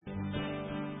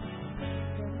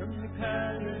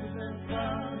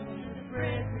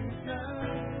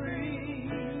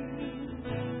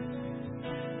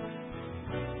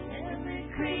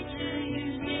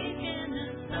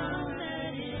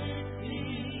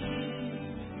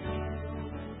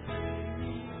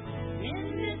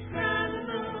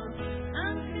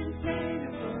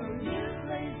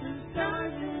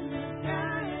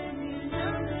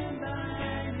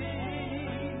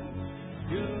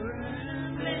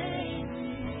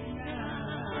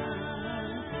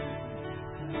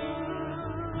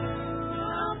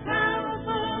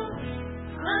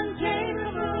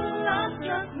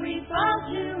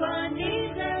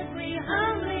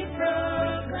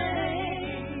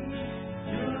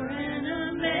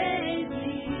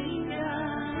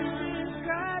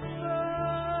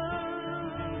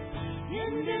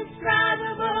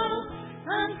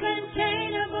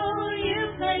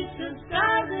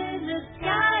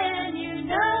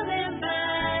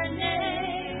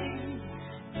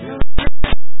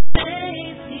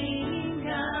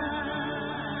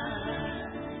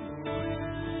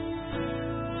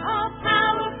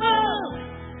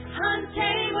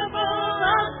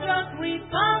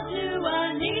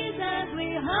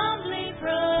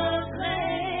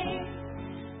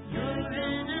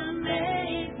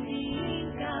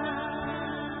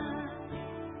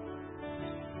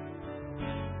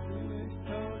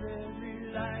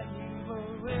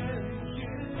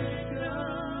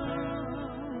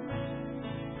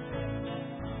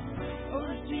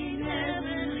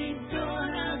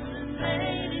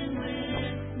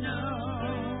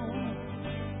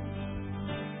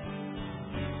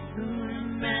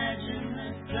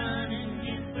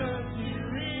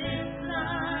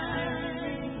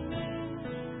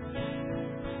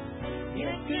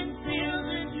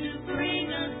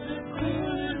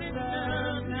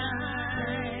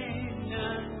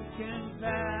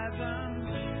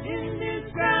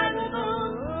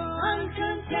indescribable,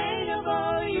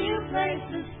 uncontainable. You place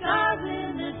the stars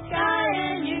in the sky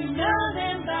and you know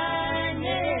them by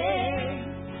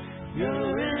name.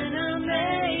 You're an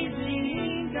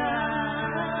amazing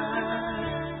God.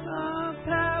 All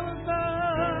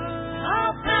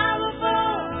powerful,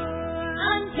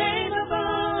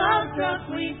 untamable. Awestruck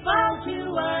we fall to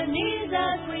our knees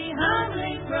as we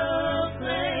humbly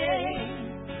proclaim.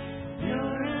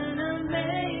 You're an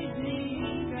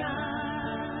amazing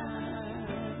God.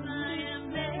 I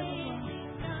am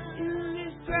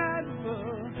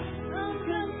indescribable,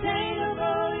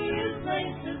 uncontainable. You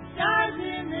place the stars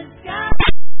in the sky,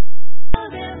 know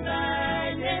them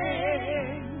by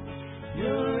name.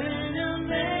 You're an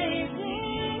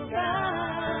amazing God.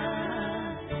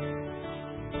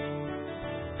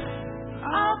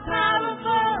 All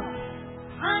powerful,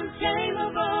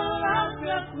 untamable.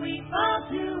 Awestruck we fall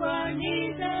to our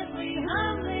knees as we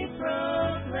humbly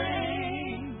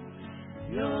proclaim.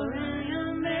 You're an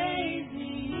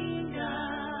amazing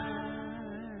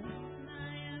God.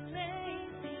 My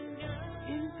amazing God.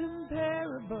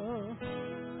 Incomparable,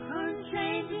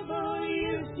 unchangeable.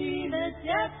 You see the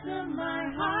depths of my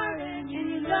heart and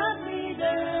you love me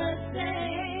the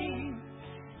same.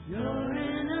 You're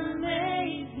an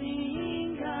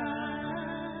amazing God.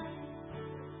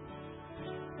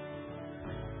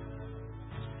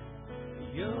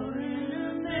 You're an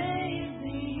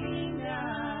amazing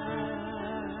God.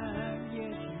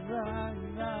 Yes, you are.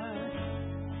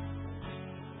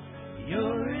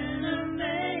 You're an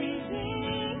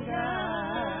amazing God.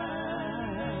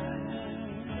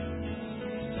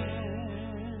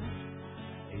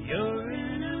 You're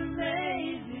an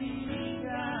amazing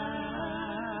God.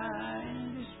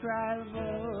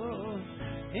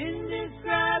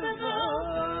 Indescribable,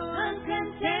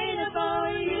 uncontainable.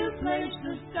 You place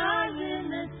the stars in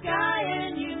the sky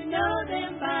and you know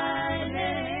them by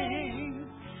name.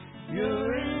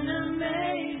 You're an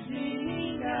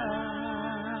amazing God.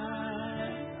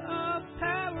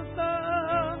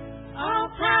 All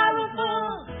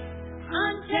powerful,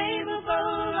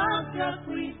 untamable. Awestruck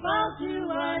we fall to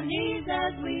our knees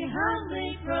as we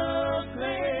humbly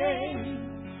proclaim.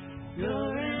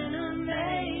 You're an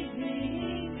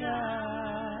amazing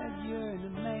God. You're an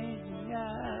amazing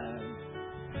God.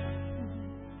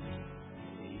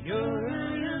 You're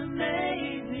an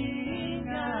amazing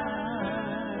God.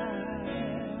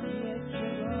 Yes,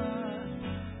 you are.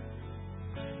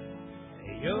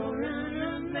 You're an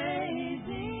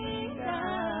amazing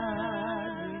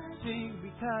God. We sing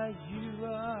because you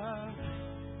are.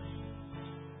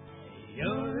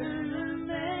 You're an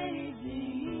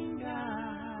amazing God.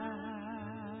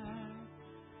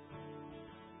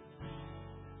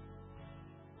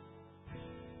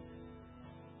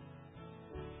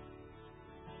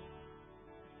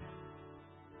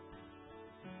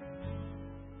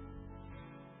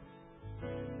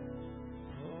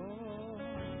 Oh,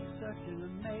 such an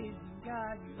amazing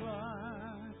God you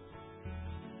are.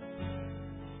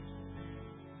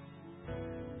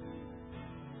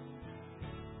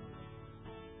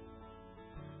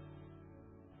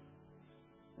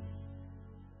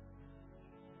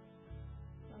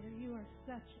 Father, you are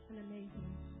such an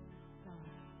amazing God.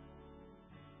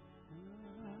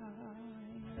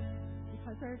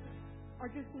 Because there are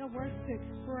just no words to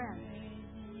express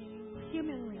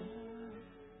humanly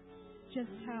just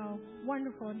how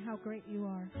wonderful and how great you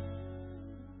are.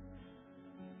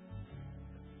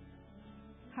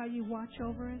 How you watch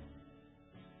over us.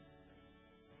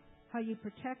 How you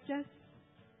protect us.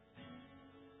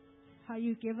 How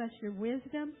you give us your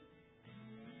wisdom,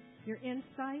 your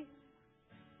insight.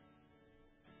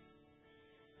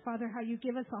 Father, how you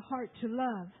give us a heart to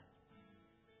love.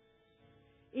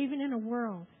 Even in a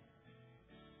world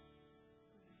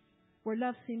where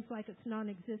love seems like it's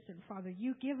non-existent, Father,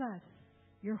 you give us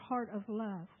your heart of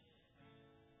love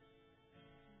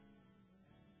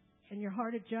and your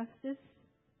heart of justice.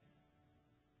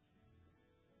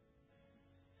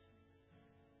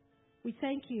 We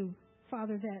thank you,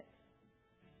 Father, that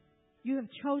you have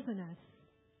chosen us.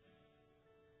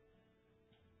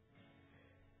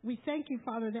 We thank you,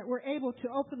 Father, that we're able to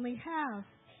openly have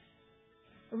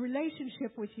a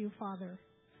relationship with you, Father,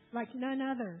 like none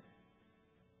other.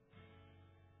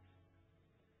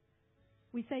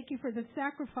 We thank you for the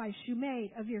sacrifice you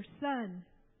made of your Son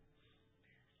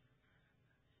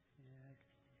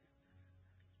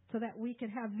so that we could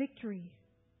have victory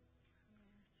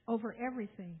over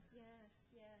everything.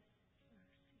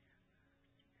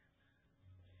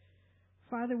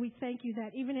 Father, we thank you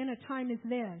that even in a time as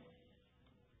this,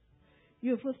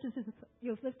 you have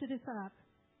lifted us up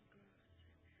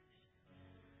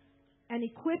and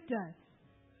equipped us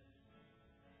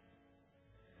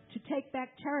to take back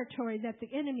territory that the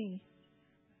enemy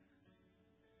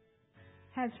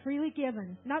has freely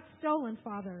given. Not stolen,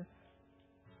 Father,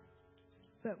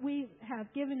 but we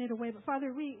have given it away. But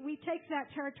Father, we take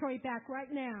that territory back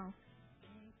right now.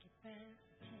 Take it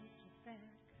back.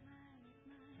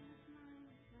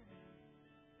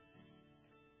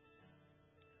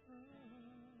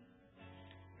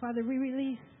 Father, we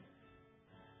release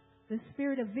the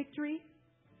spirit of victory,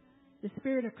 the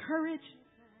spirit of courage,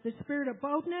 the spirit of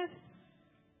boldness,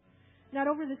 not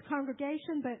over this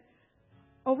congregation, but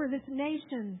over this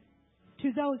nation,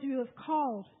 to those you have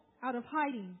called out of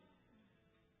hiding,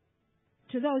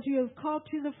 to those you have called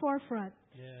to the forefront,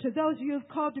 to those you have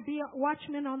called to be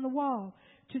watchmen on the wall,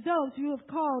 to those you have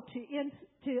called to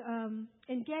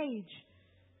engage,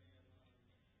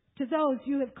 to those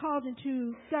you have called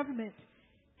into government,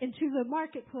 into the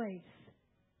marketplace,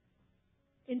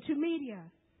 into media,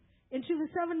 into the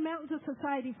seven mountains of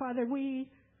society, Father. We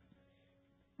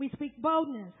speak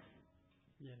boldness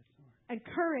and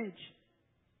courage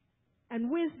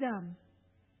and wisdom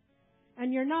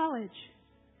and your knowledge.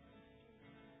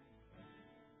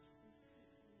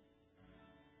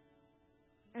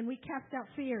 And we cast out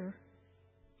fear,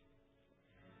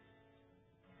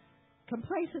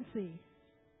 complacency,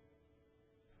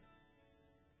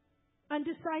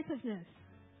 undecisiveness.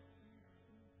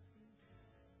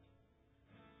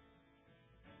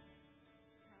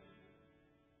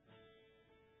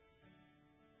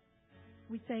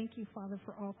 We thank you, Father,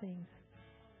 for all things.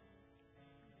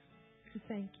 We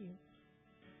thank you.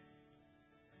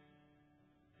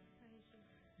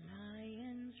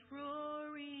 Lions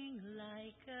roaring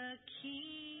like a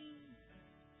king,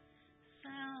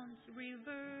 sounds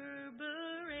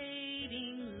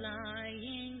reverberating.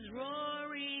 Lions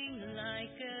roaring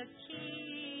like a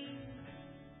king,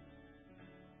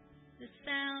 the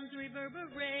sounds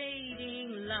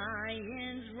reverberating.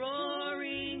 Lions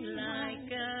roaring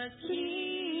like a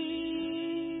king,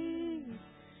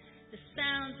 the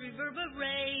sounds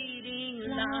reverberating.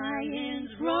 Lions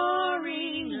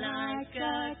roaring like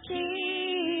a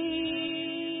king,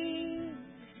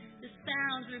 the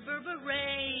sounds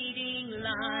reverberating.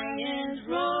 Lions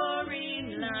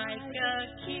roaring like a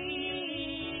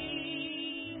king,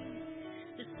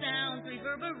 the sounds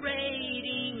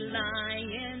reverberating.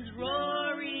 Lions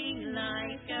roaring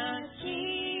like a king.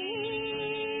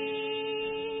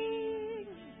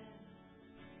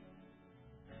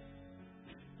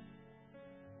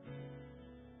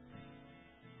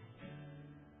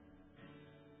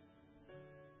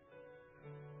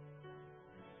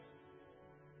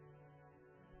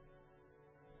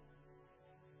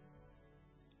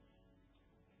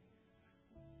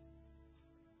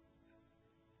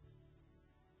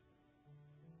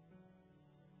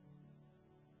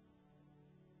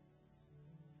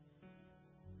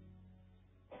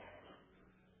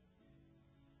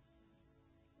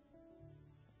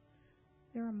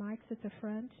 There are mics at the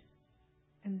front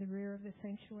and the rear of the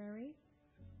sanctuary.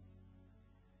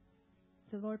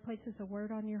 The Lord places a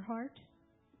word on your heart,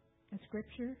 a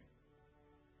scripture,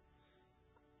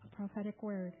 a prophetic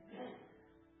word.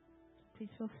 Please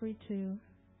feel free to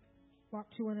walk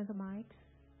to one of the mics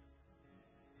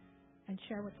and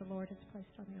share what the Lord has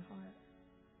placed on your heart.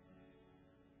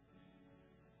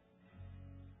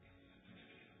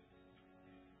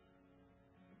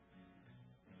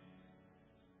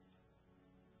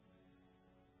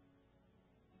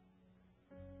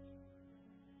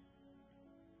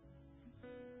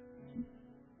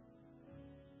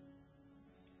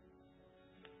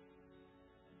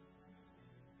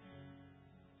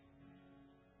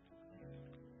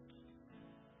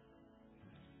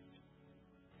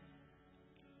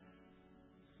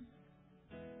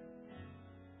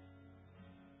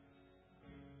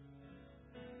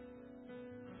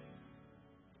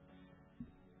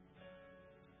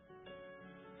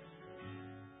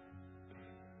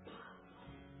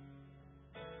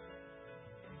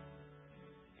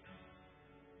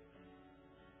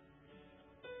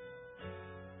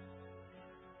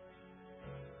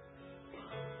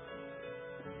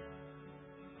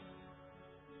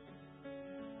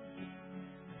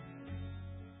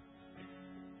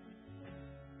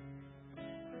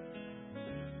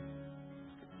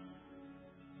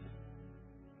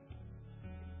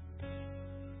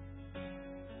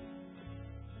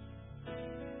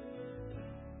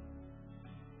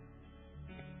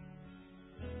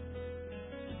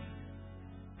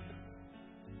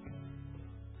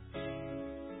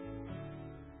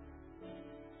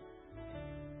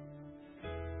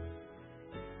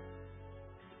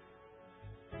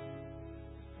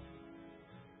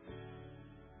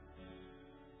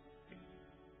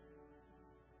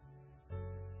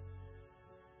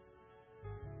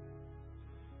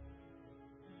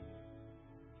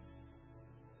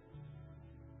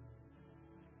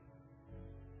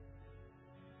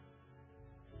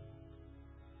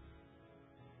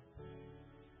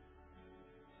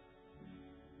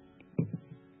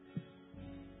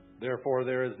 Therefore,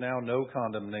 there is now no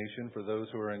condemnation for those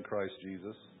who are in Christ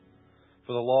Jesus.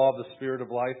 For the law of the Spirit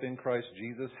of life in Christ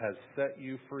Jesus has set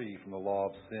you free from the law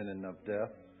of sin and of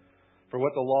death. For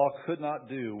what the law could not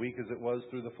do, weak as it was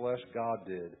through the flesh, God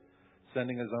did,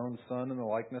 sending His own Son in the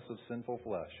likeness of sinful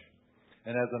flesh.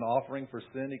 And as an offering for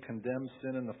sin, He condemned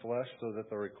sin in the flesh so that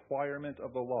the requirement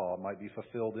of the law might be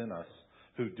fulfilled in us,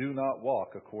 who do not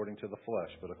walk according to the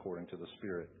flesh, but according to the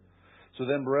Spirit. So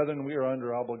then, brethren, we are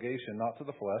under obligation, not to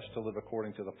the flesh, to live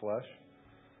according to the flesh.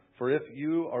 For if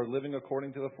you are living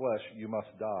according to the flesh, you must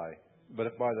die. But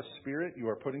if by the Spirit you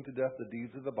are putting to death the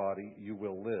deeds of the body, you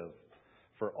will live.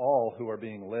 For all who are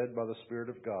being led by the Spirit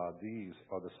of God, these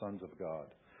are the sons of God.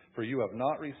 For you have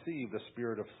not received the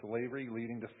spirit of slavery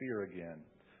leading to fear again,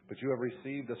 but you have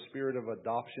received the spirit of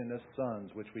adoption as sons,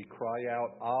 which we cry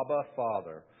out, Abba,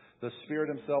 Father. The Spirit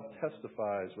Himself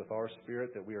testifies with our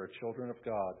spirit that we are children of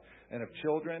God. And if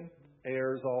children,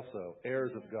 heirs also,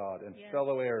 heirs of God, and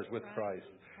fellow heirs with Christ,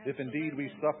 if indeed we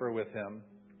suffer with Him,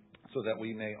 so that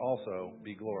we may also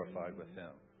be glorified with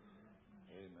Him.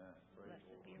 Amen.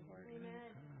 Blessed be your word. Amen.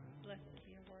 Blessed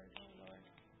be your word, oh Lord.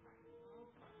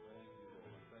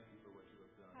 Thank you for what you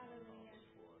have done. Hallelujah.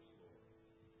 For us, Lord.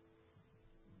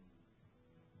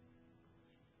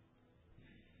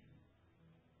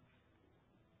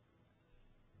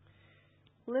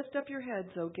 Lift up your heads,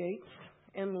 O gates,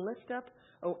 and lift up,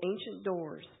 O ancient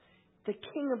doors. The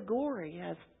King of glory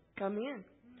has come in.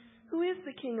 Who is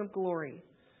the King of glory?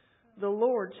 The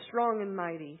Lord strong and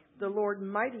mighty, the Lord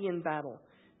mighty in battle.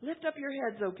 Lift up your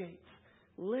heads, O gates.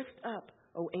 Lift up,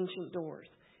 O ancient doors.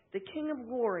 The King of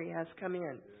glory has come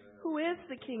in. Who is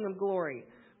the King of glory?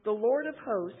 The Lord of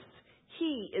hosts.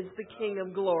 He is the King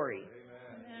of glory.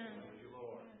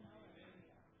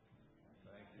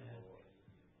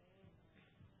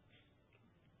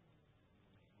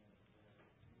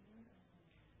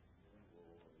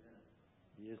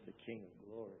 He is the King of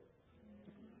glory.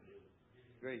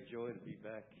 Great joy to be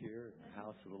back here in the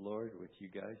house of the Lord with you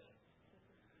guys.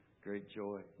 Great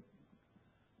joy.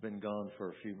 Been gone for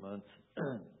a few months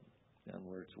down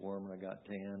where it's warm and I got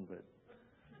tan, but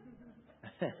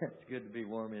it's good to be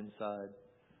warm inside.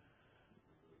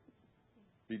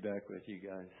 Be back with you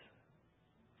guys.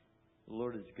 The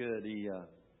Lord is good. He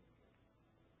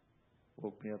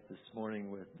woke me up this morning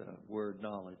with word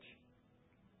knowledge.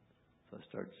 So I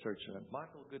started searching.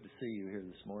 Michael, good to see you here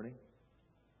this morning.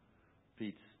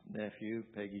 Pete's nephew,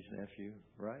 Peggy's nephew,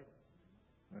 right?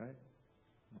 Right?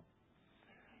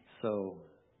 So,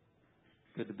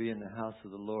 good to be in the house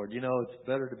of the Lord. You know, it's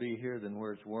better to be here than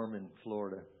where it's warm in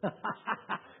Florida.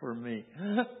 For me.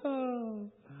 Oh,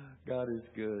 God is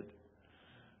good.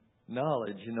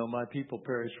 Knowledge. You know, my people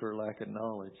perish for lack of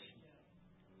knowledge.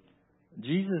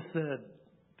 Jesus said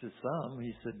to some,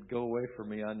 He said, go away from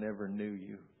me, I never knew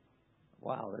you.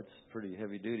 Wow, that's pretty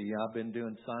heavy duty. Yeah, I've been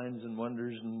doing signs and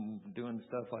wonders and doing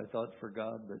stuff I thought for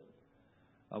God, but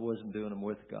I wasn't doing them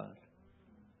with God.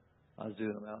 I was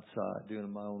doing them outside, doing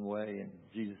them my own way. And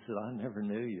Jesus said, I never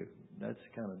knew you. That's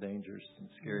kind of dangerous and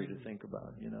scary to think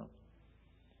about, you know.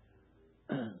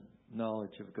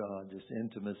 Knowledge of God, just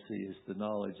intimacy is the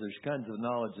knowledge. There's kinds of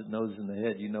knowledge that knows in the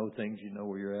head. You know things, you know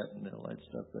where you're at and all that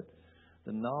stuff. But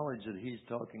the knowledge that He's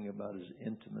talking about is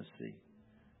intimacy.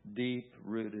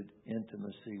 Deep-rooted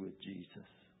intimacy with Jesus.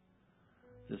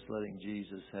 Just letting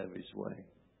Jesus have His way.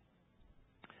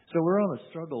 So we're on a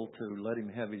struggle to let Him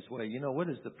have His way. You know, what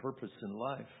is the purpose in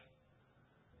life?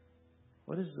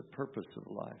 What is the purpose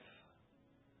of life?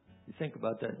 You think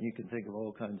about that and you can think of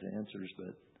all kinds of answers,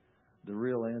 but the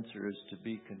real answer is to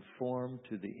be conformed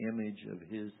to the image of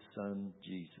His Son,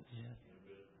 Jesus. Yeah.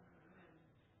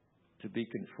 To be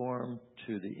conformed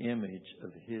to the image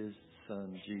of His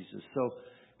Son, Jesus. So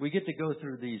we get to go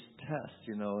through these tests,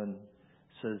 you know, and it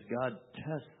says God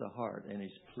tests the heart and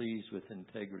He's pleased with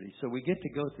integrity. So we get to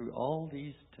go through all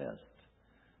these tests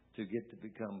to get to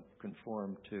become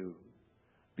conformed to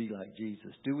be like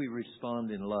Jesus. Do we respond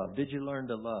in love? Did you learn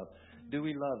to love? Do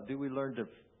we love? Do we learn to,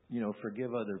 you know,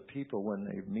 forgive other people when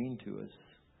they're mean to us?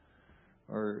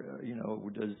 Or, you know,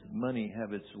 does money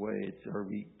have its way? Are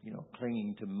we, you know,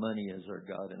 clinging to money as our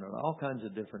God? And all kinds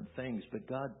of different things. But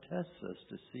God tests us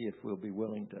to see if we'll be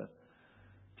willing to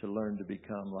learn to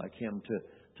become like Him,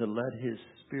 to let His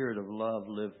spirit of love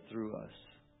live through us,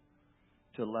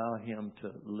 to allow Him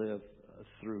to live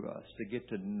through us, to get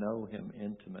to know Him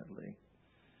intimately.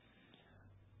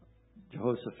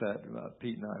 Jehoshaphat,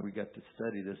 Pete and I, we got to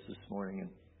study this morning and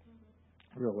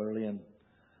real early, and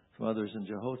some others. In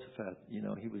Jehoshaphat, you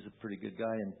know, he was a pretty good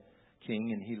guy and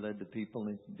king, and he led the people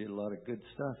and he did a lot of good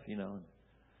stuff, you know.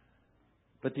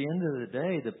 But at the end of the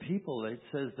day, the people, it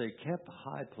says they kept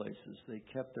high places. They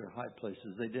kept their high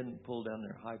places. They didn't pull down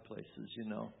their high places, you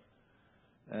know.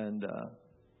 And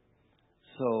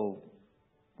so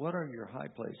what are your high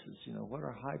places? You know, what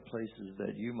are high places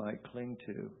that you might cling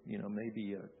to? You know,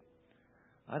 maybe,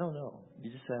 I don't know.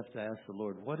 You just have to ask the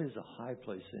Lord, what is a high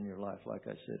place in your life? Like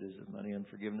I said, is it money,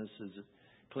 unforgiveness? Is it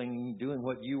clinging, doing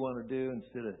what you want to do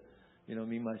instead of, you know,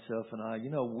 me, myself, and I? You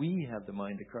know, we have the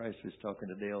mind of Christ. I was talking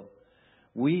to Dale.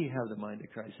 We have the mind of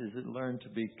Christ. Is it learn to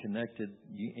be connected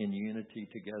in unity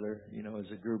together, you know, as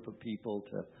a group of people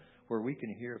to where we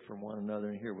can hear from one another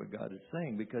and hear what God is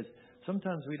saying? Because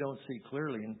sometimes we don't see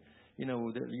clearly. And, you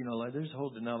know, like there's whole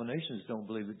denominations don't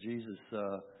believe that Jesus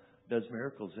does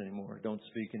miracles anymore. Don't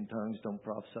speak in tongues, don't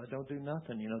prophesy, don't do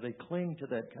nothing. You know, they cling to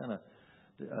that kind of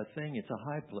thing. It's a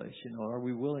high place. You know, are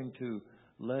we willing to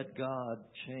let God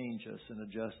change us and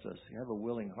adjust us? Have a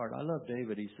willing heart. I love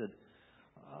David. He said,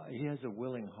 he has a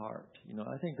willing heart. You know,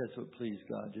 I think that's what pleased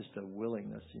God, just a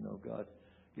willingness. You know, God,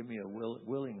 give me a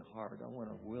willing heart. I want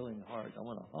a willing heart. I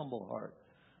want a humble heart.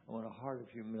 I want a heart of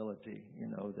humility. You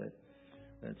know, that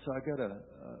so I got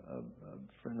a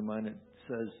friend of mine that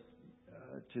says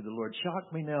to the Lord,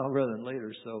 shock me now rather than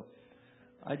later. So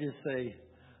I just say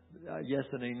yes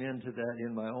and amen to that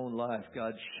in my own life.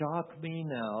 God, shock me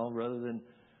now rather than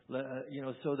you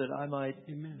know, so that I might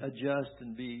adjust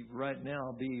and be right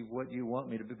now, be what you want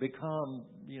me to be, become,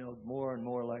 you know, more and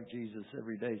more like Jesus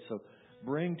every day. So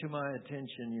bring to my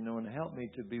attention, you know, and help me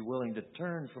to be willing to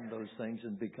turn from those things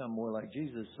and become more like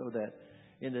Jesus, so that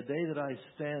in the day that I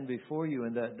stand before you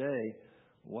in that day,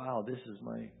 wow, this is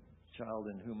my child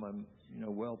in whom I'm, you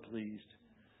know, well pleased.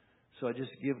 So I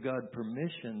just give God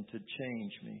permission to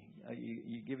change me.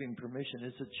 You give Him permission.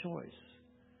 It's a choice.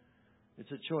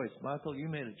 It's a choice. Michael, you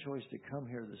made a choice to come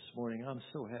here this morning. I'm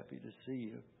so happy to see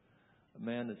you. A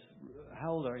man that's,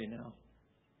 how old are you now?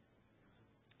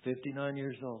 59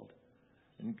 years old.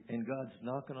 And God's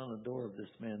knocking on the door of this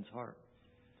man's heart.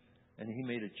 And he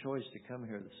made a choice to come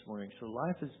here this morning. So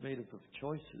life is made up of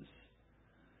choices.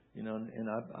 You know, and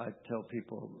I tell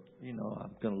people, you know,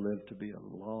 I'm going to live to be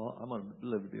I'm going to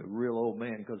live to be a real old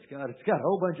man, because God, it's got a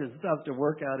whole bunch of stuff to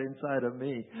work out inside of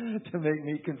me to make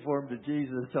me conform to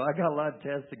Jesus. So I got a lot of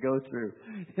tests to go through.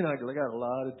 You know, I got a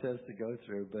lot of tests to go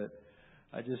through. But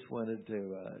I just wanted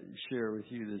to share with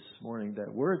you this morning that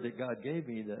word that God gave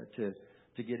me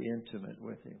to get intimate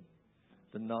with Him.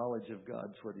 The knowledge of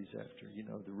God's what He's after. You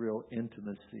know, the real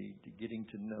intimacy, to getting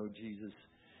to know Jesus.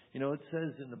 You know, it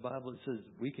says in the Bible, it says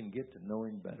we can get to know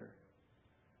Him better.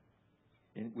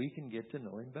 And we can get to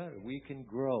know Him better. We can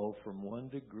grow from one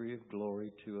degree of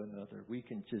glory to another. We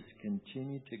can just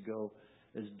continue to go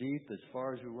as deep, as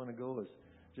far as we want to go, as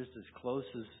just as close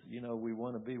as, you know, we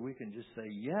want to be. We can just say,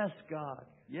 yes, God.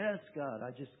 Yes, God.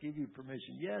 I just give you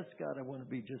permission. Yes, God, I want to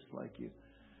be just like you.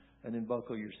 And then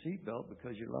buckle your seatbelt,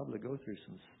 because you're liable to go through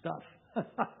some stuff.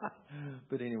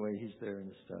 But anyway, He's there in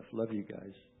the stuff. Love you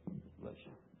guys. Bless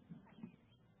you.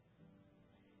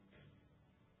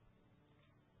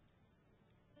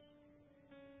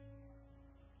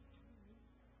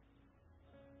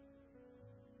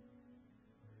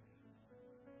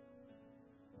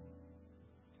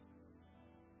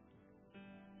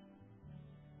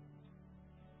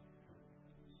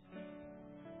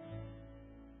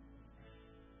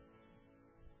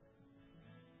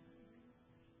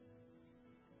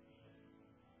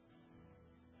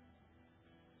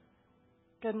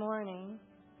 Good morning.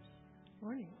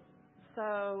 Morning.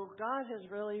 So God has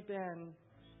really been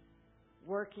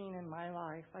working in my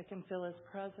life. I can feel His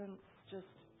presence just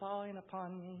falling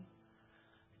upon me.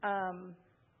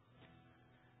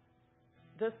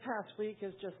 This past week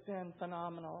has just been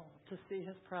phenomenal to see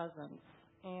His presence.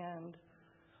 And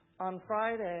on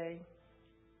Friday,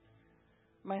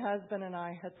 my husband and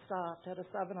I had stopped at a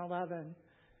 7-Eleven,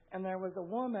 and there was a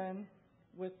woman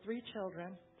with 3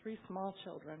 children, 3 small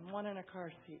children, one in a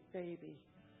car seat, baby.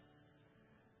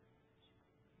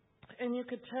 And you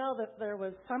could tell that there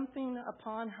was something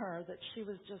upon her that she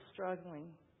was just struggling.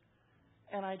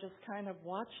 And I just kind of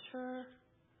watched her,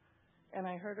 and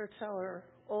I heard her tell her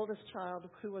oldest child,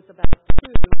 who was about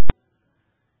 2,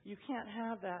 you can't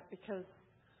have that because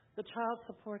the child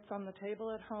support's on the table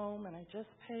at home, and I just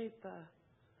paid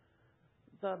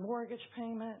the mortgage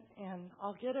payment, and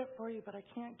I'll get it for you, but I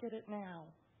can't get it now.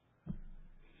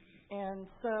 And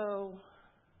so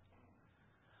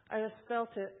I just felt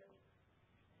it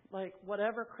like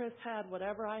whatever Chris had,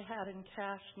 whatever I had in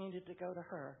cash needed to go to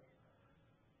her.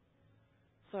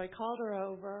 So I called her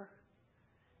over,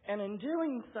 and in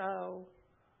doing so,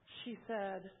 she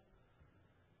said,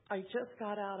 I just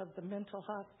got out of the mental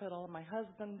hospital. My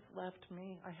husband's left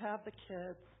me. I have the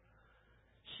kids.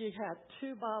 She had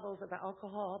 2 bottles of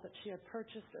alcohol that she had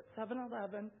purchased at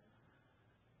 7-Eleven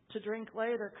to drink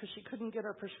later because she couldn't get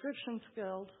her prescriptions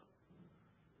filled.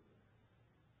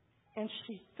 And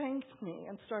she thanked me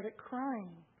and started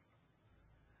crying.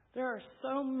 There are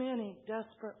so many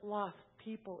desperate, lost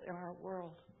people in our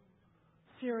world.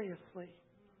 Seriously.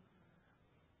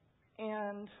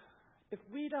 And if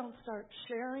we don't start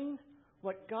sharing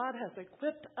what God has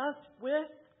equipped us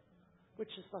with,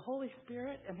 which is the Holy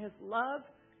Spirit and His love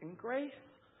and grace,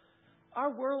 our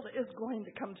world is going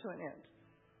to come to an end.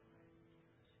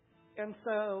 And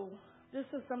so this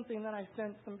is something that I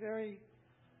sent some very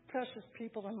precious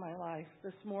people in my life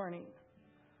this morning.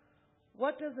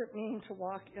 What does it mean to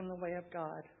walk in the way of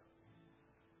God?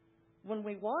 When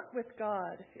we walk with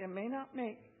God, it may not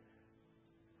make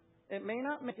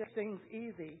things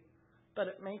easy, but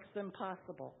it makes them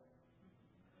possible.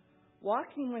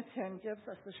 Walking with Him gives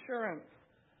us assurance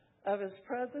of His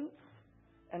presence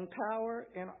and power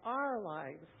in our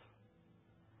lives.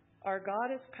 Our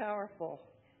God is powerful,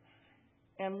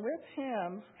 and with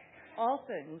Him, all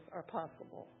things are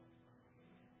possible.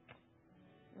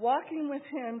 Walking with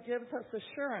Him gives us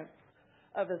assurance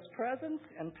of His presence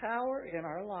and power in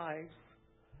our lives.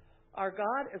 Our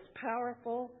God is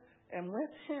powerful, and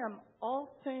with Him,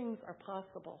 all things are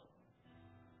possible.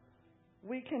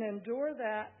 We can endure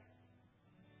that.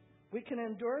 We can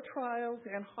endure trials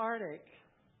and heartache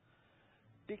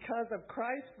because of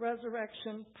Christ's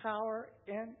resurrection power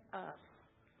in us.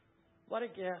 What a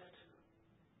gift.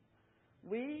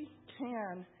 We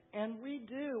can and we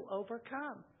do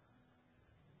overcome.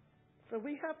 So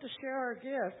we have to share our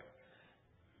gifts.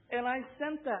 And I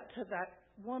sent that to that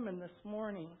woman this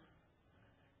morning.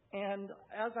 And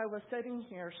as I was sitting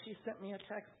here, she sent me a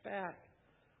text back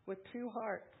with 2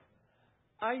 hearts.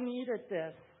 I needed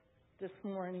this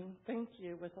morning. Thank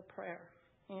you, with a prayer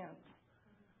hand.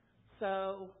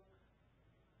 So,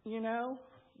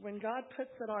 when God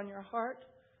puts it on your heart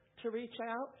to reach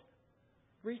out,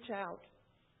 reach out.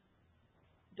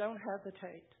 Don't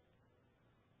hesitate.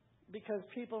 Because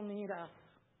people need us.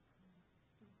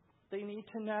 They need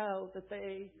to know that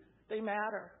they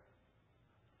matter.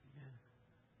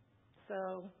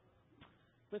 So,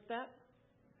 with that,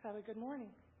 have a good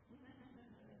morning.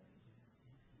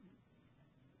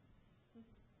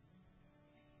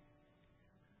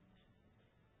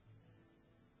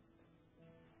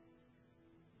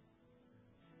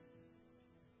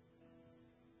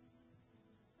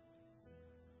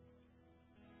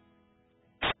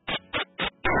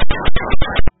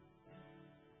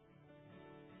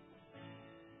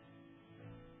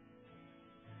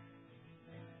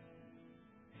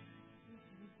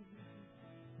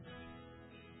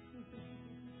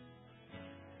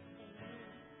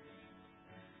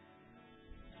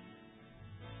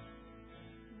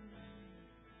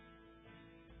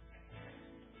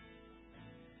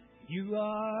 You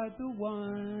are the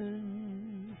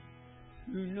one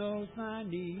who knows my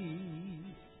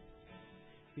needs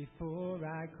before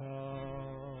I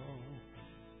call.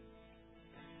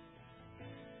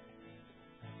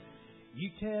 You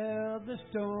tell the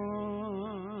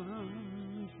storms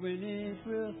when it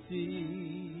will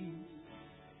cease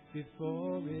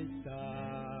before it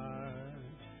starts.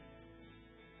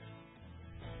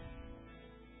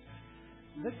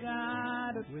 The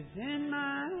God within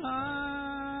my heart,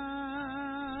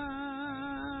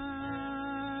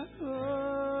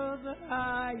 oh, the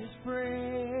highest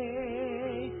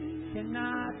praise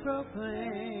cannot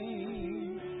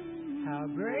proclaim how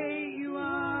great you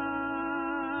are.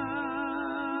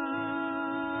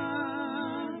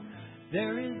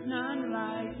 There is none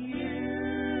like you,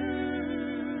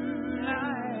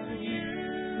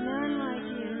 none like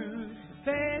you,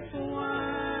 faithful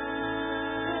one.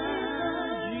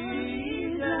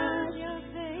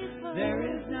 There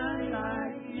is none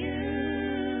like you,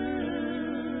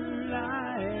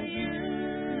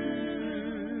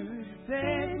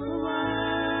 faithful one,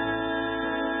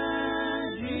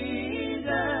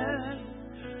 Jesus.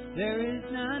 There is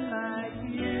none like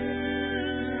you,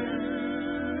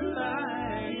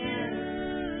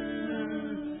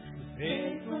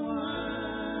 faithful one.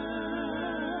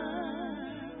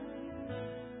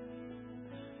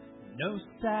 No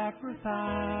sacrifice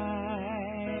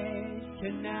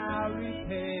can now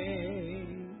repay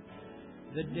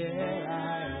the debt I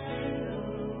owe.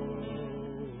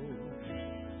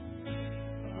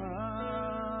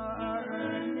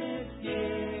 Earn this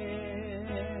gift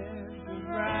of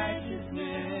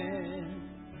righteousness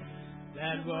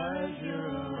that was your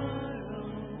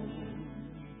own.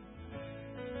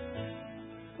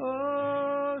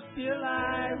 Oh, still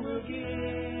I will give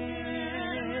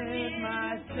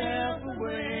myself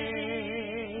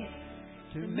away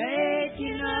to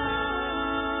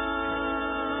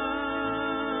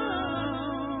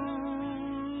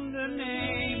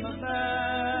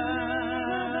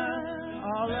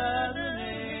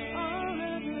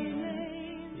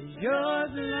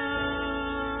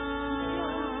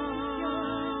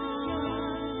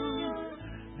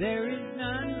There is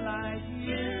none like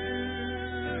you,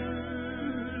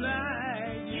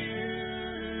 like you.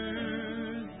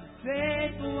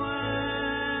 Faithful one,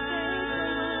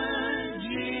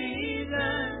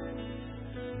 Jesus.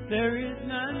 There is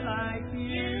none like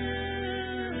you,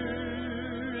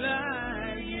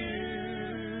 like you.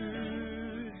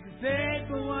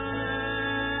 Faithful one,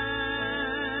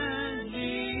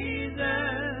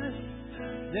 Jesus.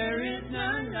 There is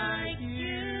none like you.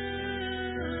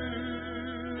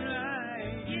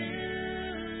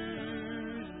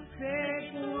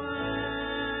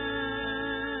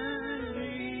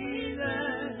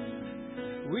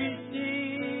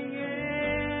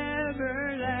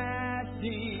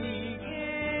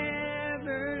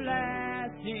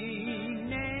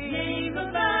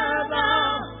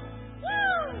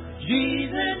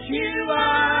 Jesus, you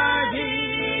are the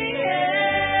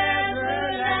everlasting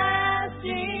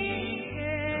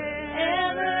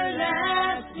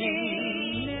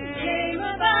name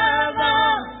above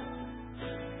all.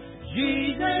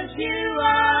 Jesus, you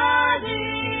are the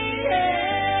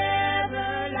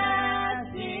everlasting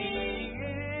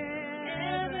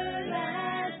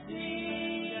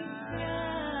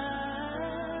God.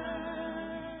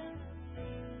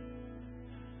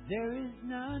 There is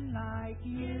none like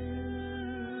you.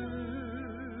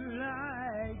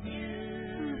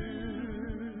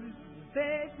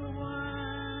 Faithful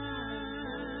one,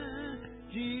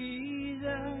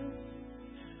 Jesus,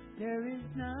 there is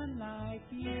none like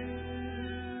you,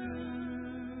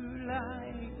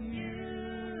 like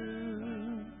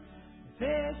you.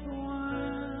 Faithful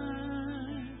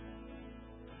one,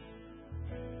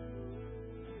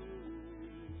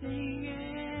 sing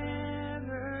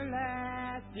everlasting,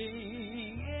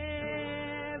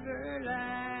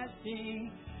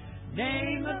 everlasting,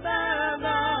 name above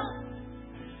all.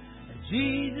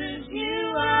 Jesus,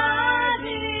 you are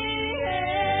the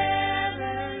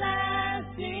everlasting,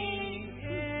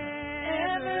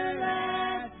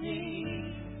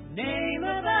 name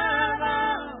above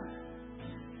all.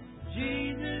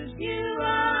 Jesus, you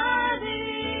are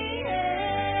the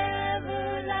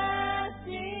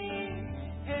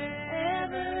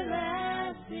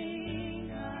everlasting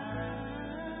God.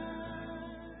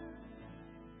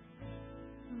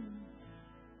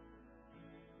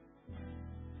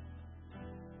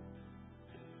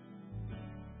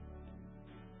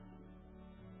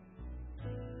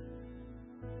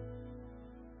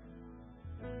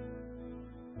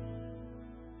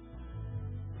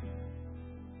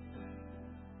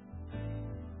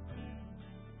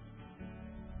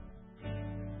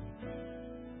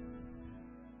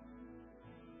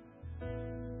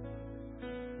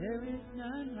 There is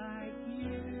none like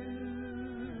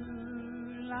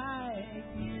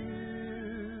you,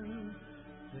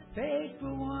 the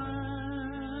faithful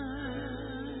one,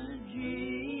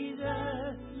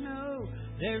 Jesus. No,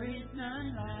 there is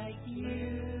none like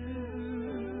you,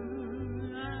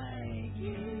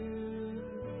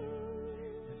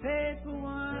 the faithful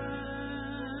one,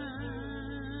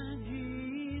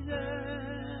 Jesus.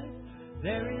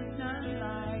 There is none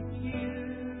like you.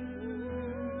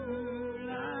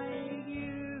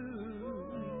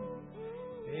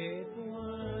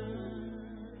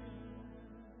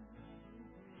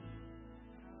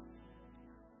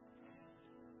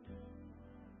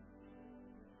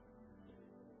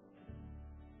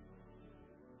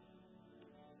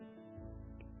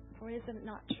 For is it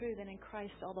not true that in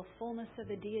Christ all the fullness of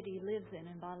the deity lives in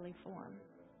bodily form?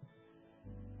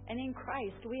 And in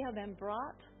Christ we have been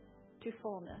brought to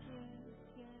fullness.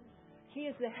 He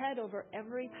is the head over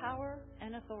every power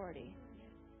and authority.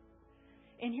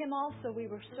 In Him also we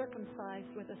were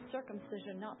circumcised with a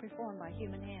circumcision not performed by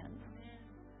human hands.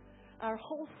 Our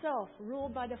whole self,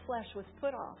 ruled by the flesh, was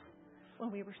put off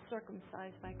when we were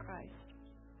circumcised by Christ.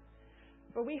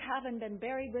 For we having been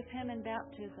buried with Him in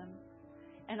baptism,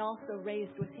 and also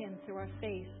raised with Him through our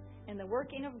faith in the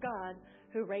working of God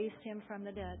who raised Him from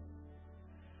the dead.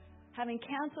 Having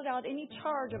canceled out any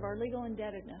charge of our legal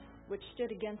indebtedness, which stood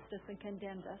against us and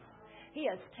condemned us, He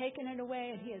has taken it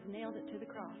away and He has nailed it to the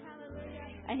cross.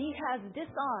 And He has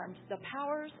disarmed the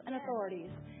powers and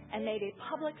authorities and made a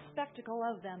public spectacle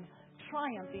of them,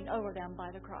 triumphing over them by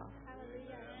the cross.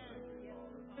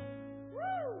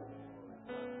 Woo!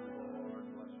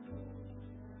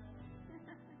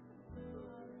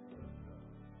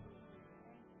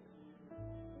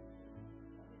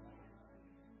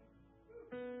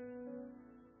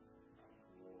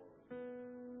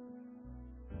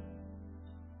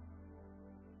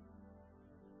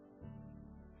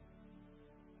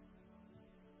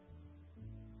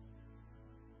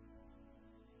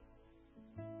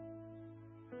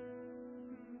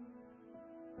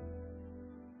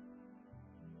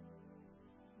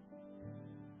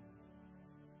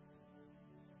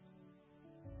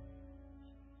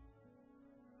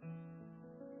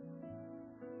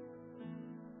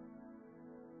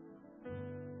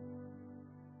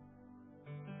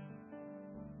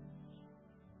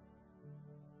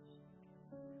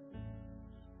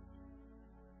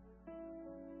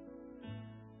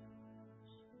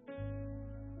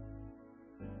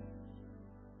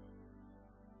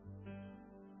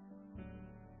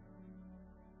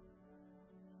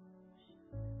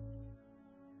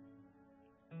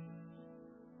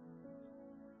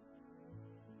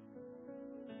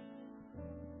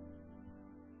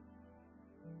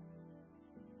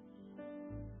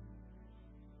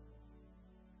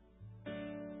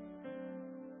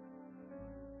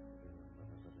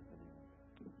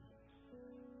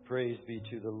 Praise be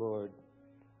to the Lord,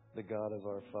 the God of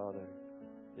our Father,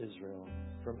 Israel.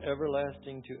 From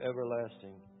everlasting to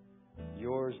everlasting,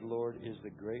 yours, Lord, is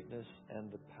the greatness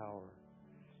and the power,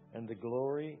 and the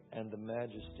glory and the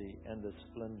majesty and the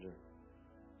splendor.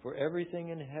 For everything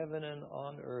in heaven and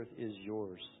on earth is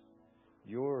yours.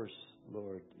 Yours,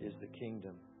 Lord, is the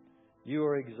kingdom. You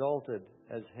are exalted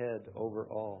as head over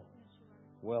all.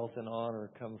 Wealth and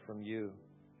honor come from you.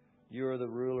 You are the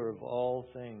ruler of all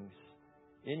things.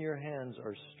 In your hands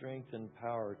are strength and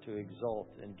power to exalt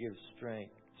and give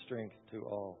strength to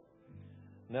all.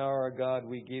 Now, our God,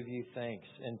 we give you thanks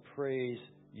and praise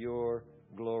your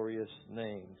glorious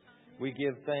name. We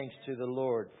give thanks to the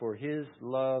Lord, for his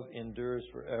love endures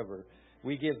forever.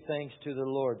 We give thanks to the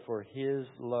Lord, for his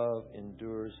love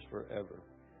endures forever.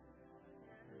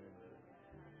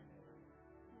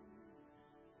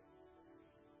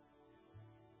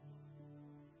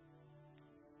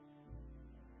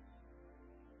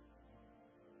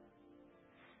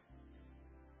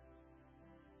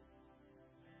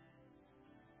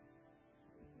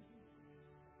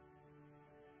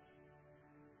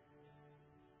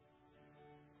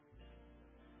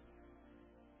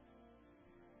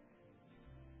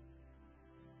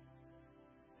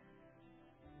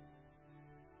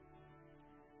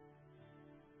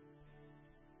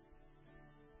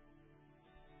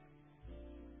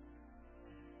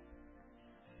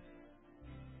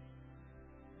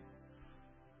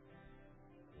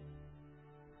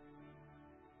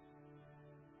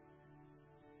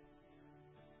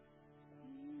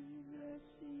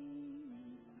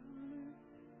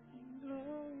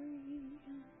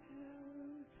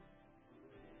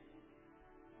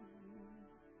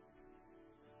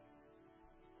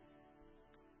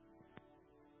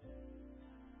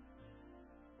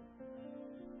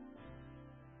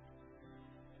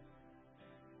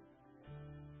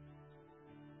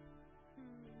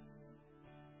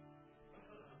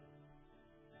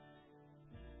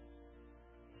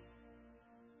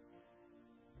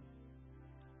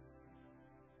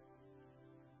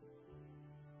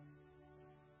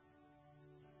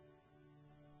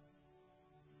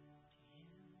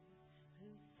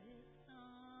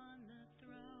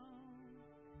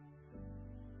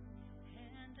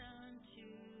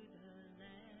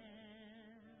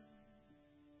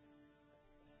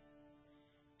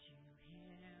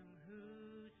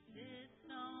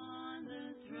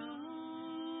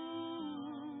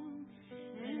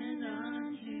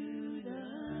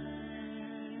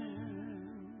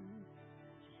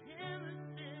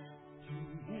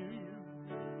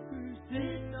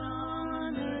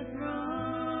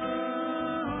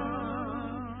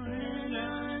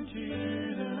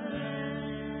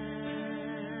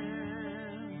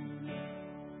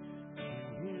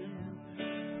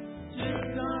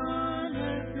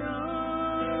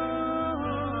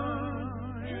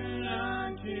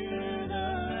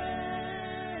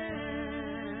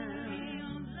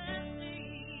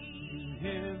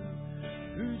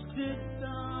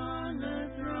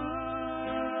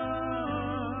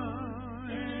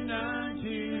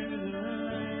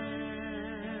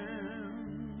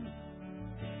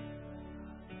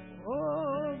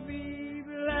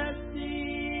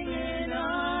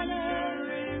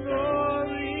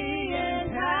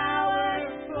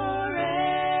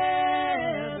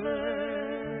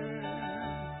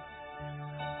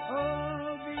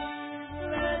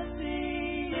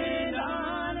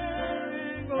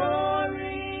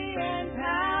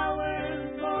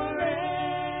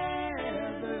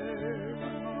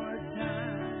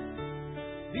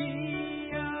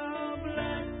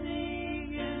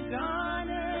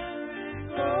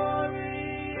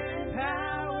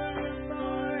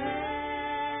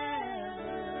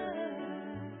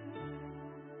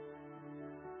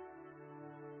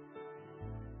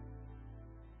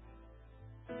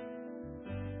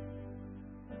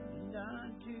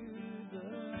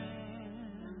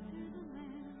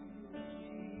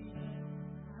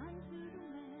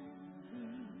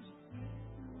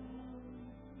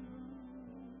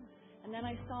 And then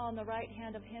I saw on the right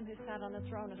hand of him who sat on the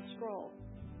throne a scroll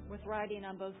with writing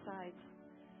on both sides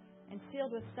and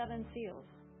sealed with 7 seals.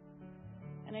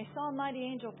 And I saw a mighty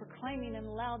angel proclaiming in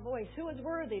a loud voice, "Who is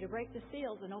worthy to break the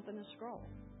seals and open the scroll?"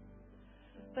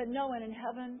 But no one in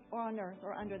heaven or on earth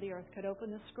or under the earth could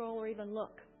open the scroll or even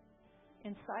look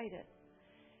inside it.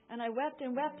 And I wept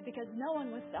and wept because no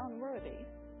one was found worthy.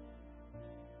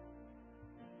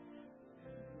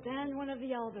 Then one of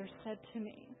the elders said to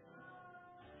me,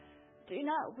 "Do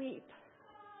not weep.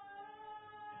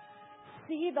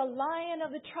 See, the Lion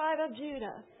of the tribe of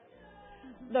Judah,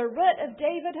 the Root of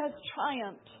David, has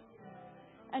triumphed,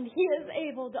 and he is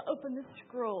able to open the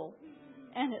scroll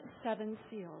and its 7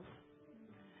 seals.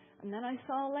 And then I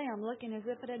saw a lamb looking as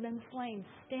if it had been slain,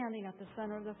 standing at the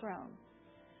center of the throne,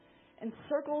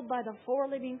 encircled by the 4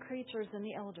 living creatures and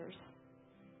the elders.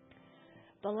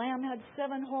 The Lamb had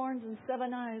 7 horns and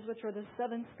 7 eyes, which were the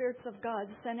 7 spirits of God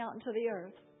sent out into the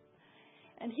earth.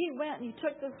 And he went and he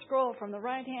took the scroll from the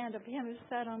right hand of him who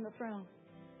sat on the throne.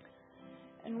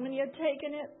 And when he had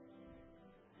taken it,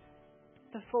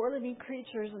 the 4 living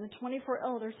creatures and the 24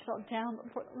 elders fell down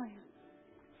before the Lamb.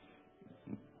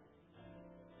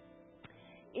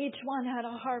 Each one had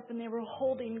a harp, and they were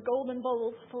holding golden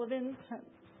bowls full of incense,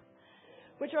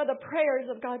 which are the prayers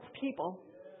of God's people.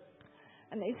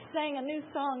 And they sang a new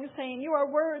song, saying, "You are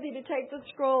worthy to take the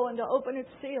scroll and to open its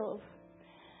seals,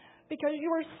 because you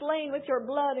were slain with your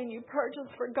blood, and you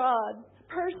purchased for God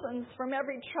persons from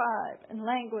every tribe and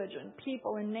language and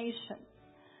people and nation.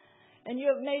 And you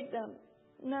have made them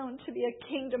known to be a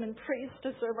kingdom and priests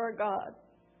to serve our God.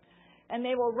 And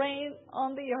they will reign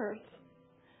on the earth."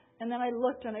 And then I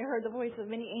looked and I heard the voice of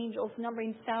many angels,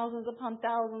 numbering thousands upon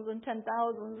thousands and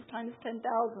 10,000s times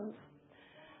 10,000s.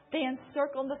 They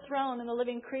encircled the throne and the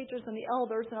living creatures and the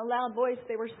elders. In a loud voice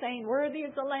they were saying, "Worthy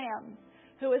is the Lamb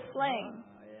who was slain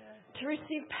to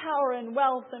receive power and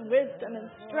wealth and wisdom and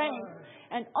strength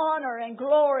and honor and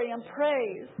glory and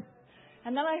praise."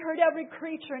 And then I heard every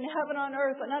creature in heaven, on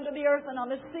earth, and under the earth, and on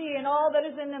the sea, and all that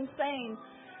is in them, saying,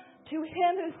 "To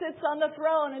him who sits on the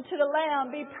throne and to the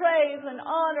Lamb be praise and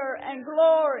honor and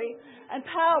glory and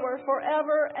power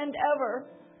forever and ever."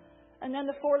 And then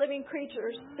the 4 living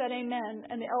creatures said amen,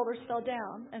 and the elders fell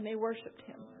down and they worshipped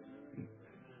him.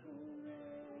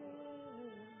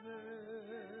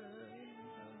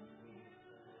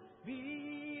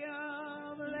 Be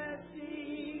a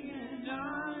blessing and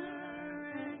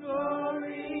honor and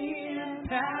glory and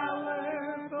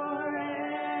power forever.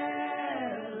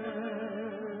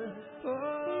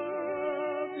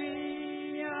 Oh,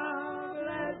 be a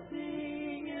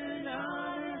blessing and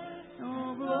honor,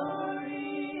 oh,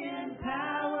 glory and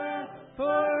power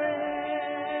forever.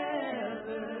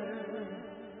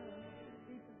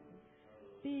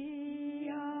 Be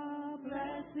a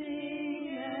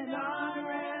blessing and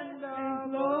honor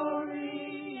and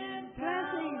glory and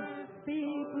power.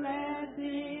 Be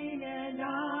blessing and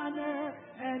honor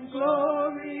and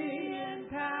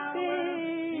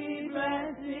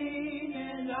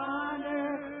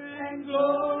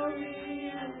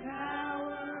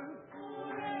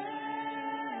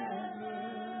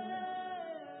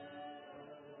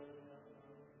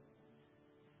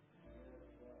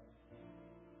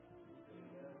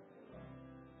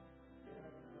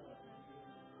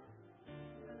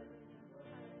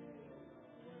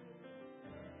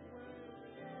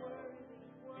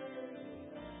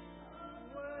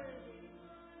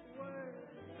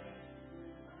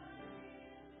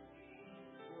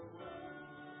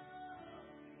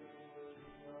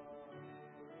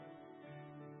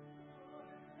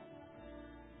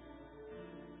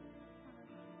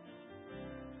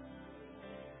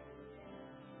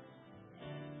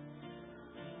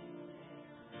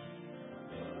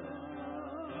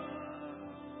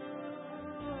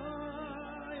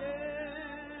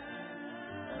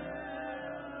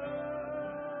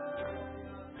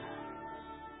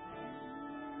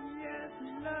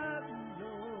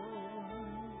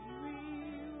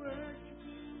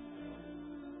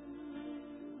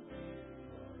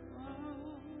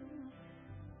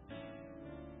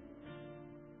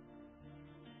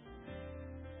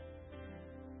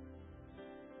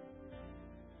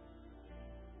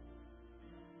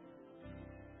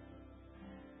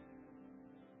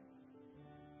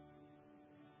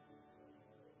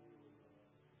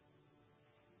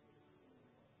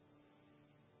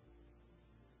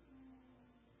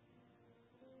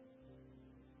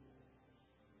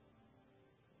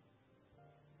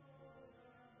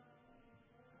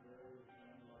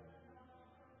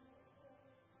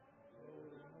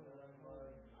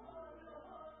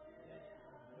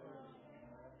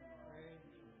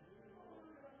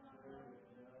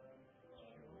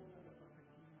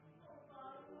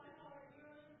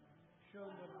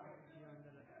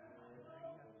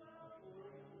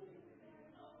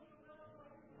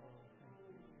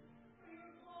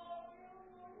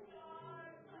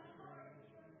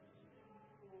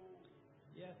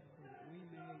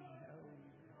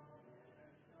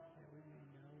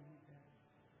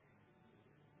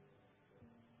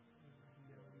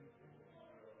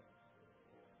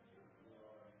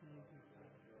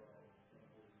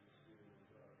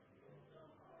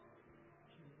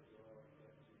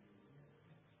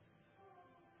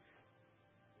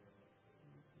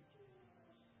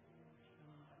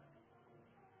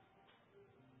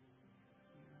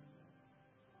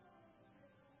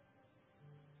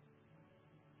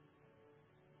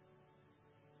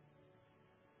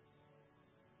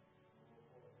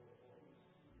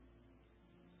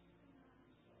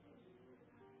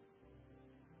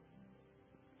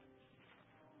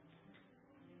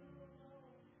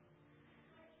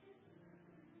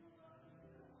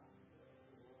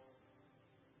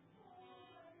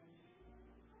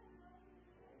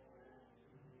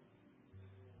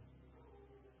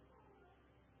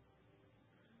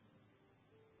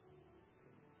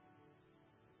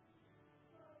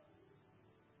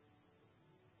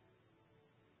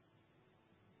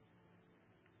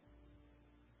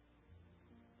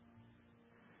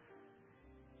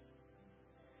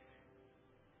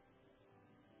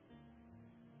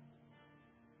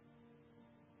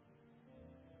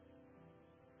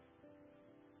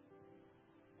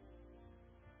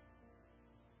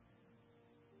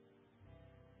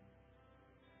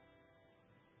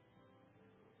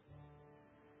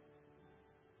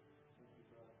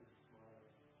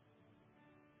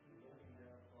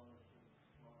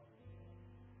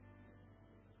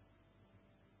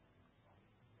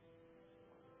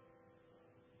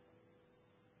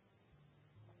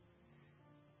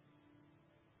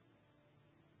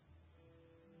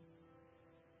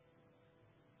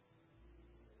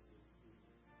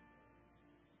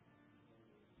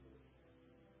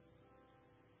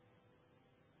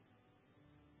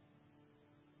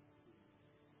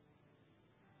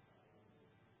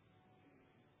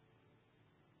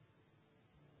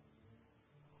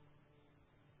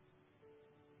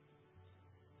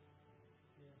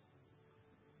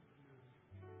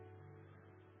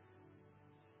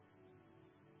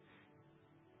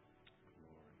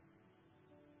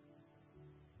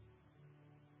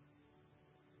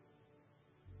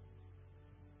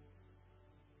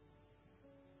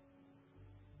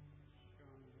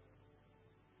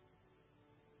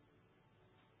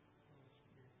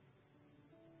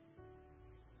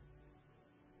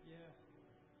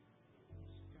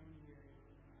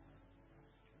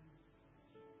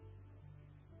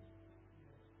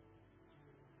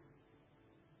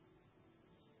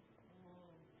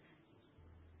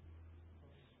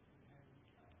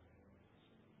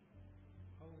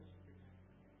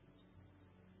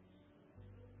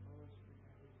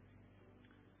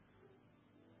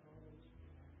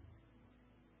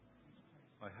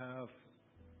I have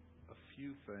a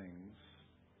few things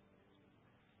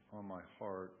on my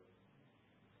heart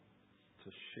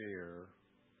to share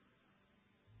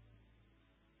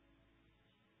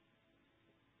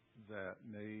that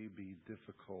may be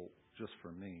difficult just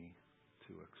for me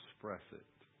to express it.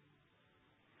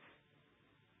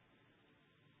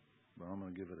 But I'm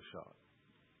going to give it a shot.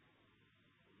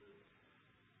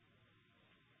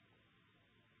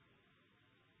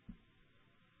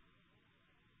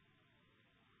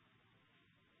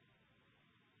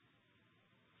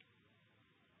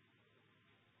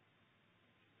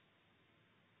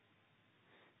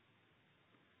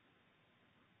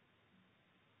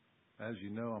 As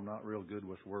you know, I'm not real good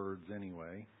with words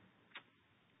anyway,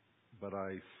 but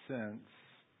I sense,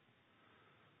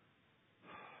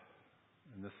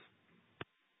 and this,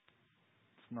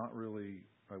 it's not really,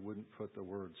 I wouldn't put the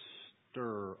word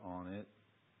stir on it,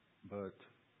 but,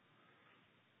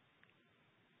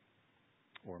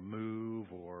 or move,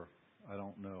 or I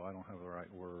don't know, I don't have the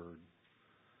right word.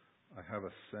 I have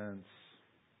a sense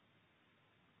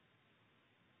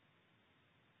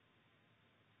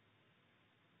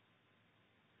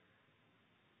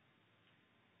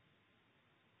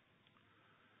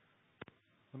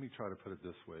let me try to put it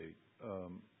this way.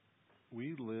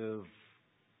 We live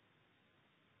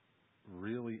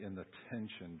really in the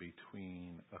tension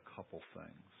between a couple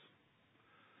things.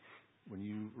 When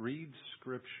you read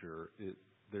Scripture,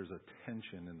 there's a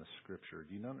tension in the Scripture.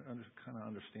 Do you kind of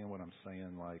understand what I'm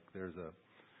saying? Like there's a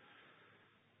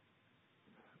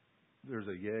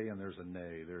yay and there's a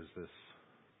nay. There's this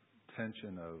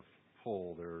tension of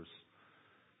pull. There's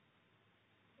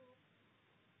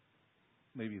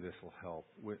maybe this will help.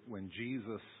 When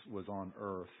Jesus was on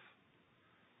earth,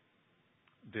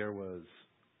 there was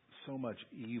so much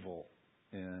evil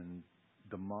and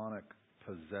demonic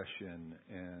possession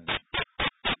and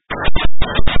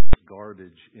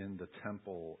garbage in the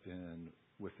temple and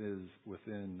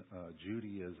within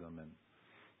Judaism and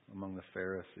among the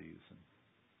Pharisees.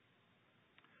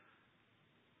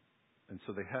 And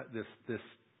so they had this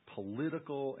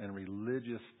political and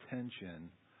religious tension,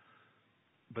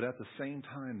 but at the same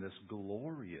time, this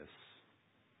glorious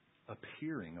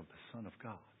appearing of the Son of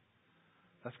God.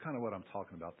 That's kind of what I'm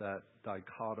talking about, that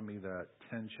dichotomy, that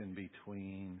tension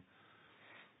between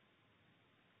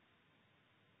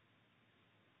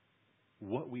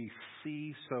what we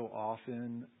see so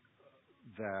often,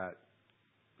 that,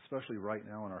 especially right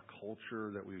now in our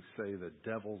culture, that we say the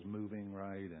devil's moving,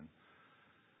 right?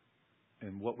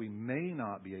 And what we may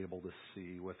not be able to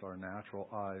see with our natural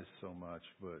eyes so much,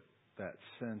 but that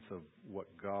sense of what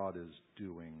God is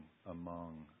doing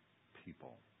among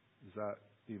people. Is that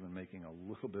even making a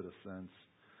little bit of sense?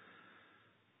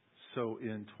 So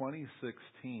in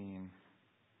 2016,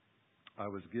 I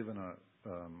was given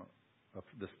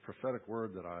this prophetic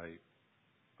word that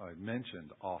I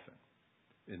mentioned often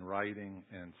in writing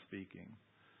and speaking.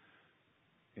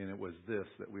 And it was this,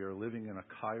 that we are living in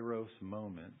a kairos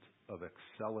moment of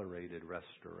accelerated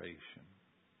restoration.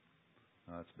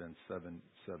 It's been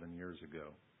seven years ago.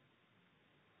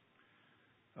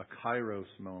 A kairos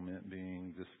moment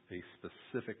being just a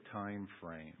specific time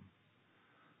frame,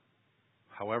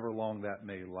 however long that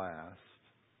may last,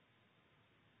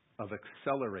 of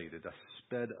accelerated, a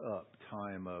sped up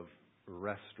time of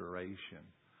restoration.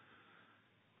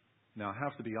 Now, I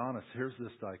have to be honest, here's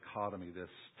this dichotomy, this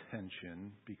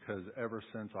tension, because ever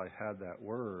since I had that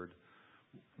word,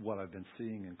 what I've been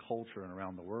seeing in culture and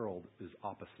around the world is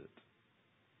opposite.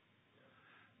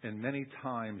 And many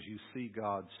times you see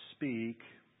God speak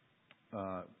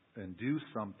and do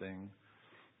something,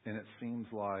 and it seems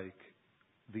like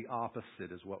the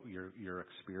opposite is what you're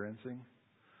experiencing.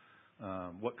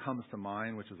 What comes to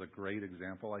mind, which is a great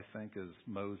example, I think, is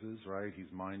Moses, right?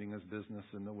 He's minding his business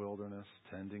in the wilderness,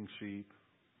 tending sheep,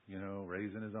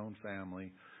 raising his own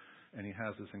family, and he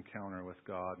has this encounter with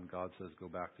God, and God says, go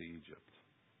back to Egypt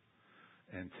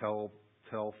and tell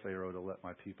Pharaoh to let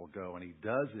my people go. And he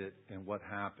does it, and what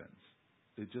happens?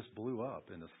 It just blew up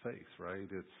in his face, right?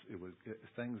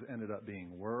 Things ended up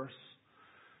being worse.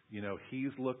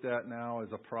 He's looked at now as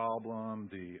a problem.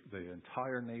 The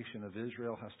entire nation of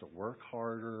Israel has to work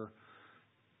harder.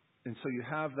 And so you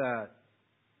have that.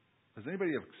 Has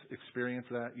anybody experienced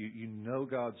that? You know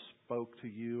God spoke to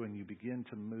you, and you begin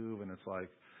to move, and it's like,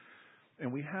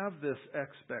 and we have this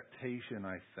expectation,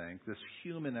 I think, this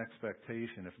human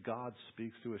expectation, if God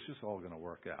speaks to us, it's just all going to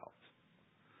work out.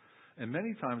 And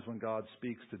many times when God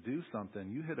speaks to do something,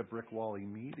 you hit a brick wall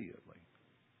immediately.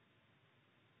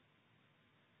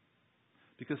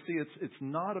 Because, see, it's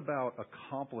not about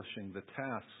accomplishing the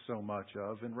task so much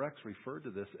of, and Rex referred to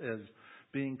this, as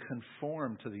being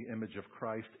conformed to the image of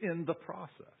Christ in the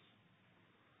process.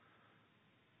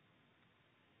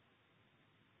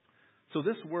 So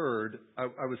this word, I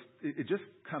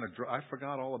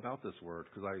forgot all about this word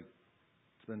because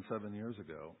it's been 7 years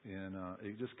ago, and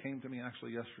it just came to me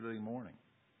actually yesterday morning.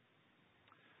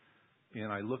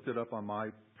 And I looked it up on my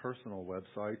personal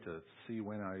website to see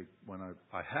when I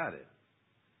had it.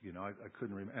 You know, I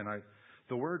couldn't remember, and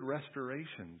the word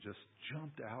restoration just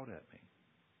jumped out at me.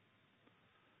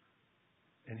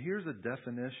 And here's a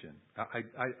definition.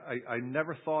 I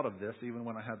never thought of this even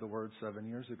when I had the word 7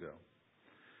 years ago.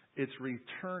 It's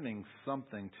returning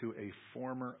something to a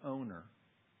former owner.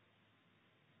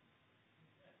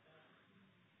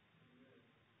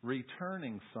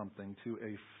 Returning something to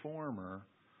a former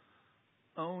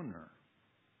owner.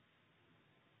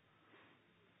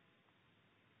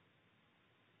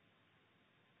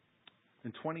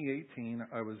 In 2018,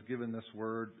 I was given this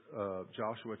word,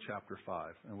 Joshua chapter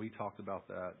 5, and we talked about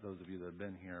that, those of you that have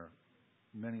been here,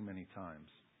 many, many times.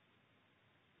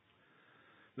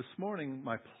 This morning,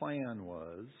 my plan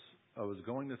was, I was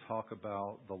going to talk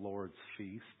about the Lord's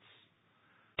feasts,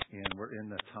 and we're in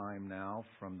the time now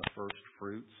from the first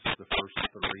fruits. The first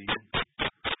 3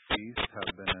 feasts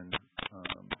have been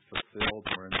fulfilled.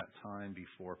 We're in that time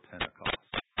before Pentecost.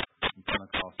 And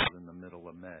Pentecost is in the middle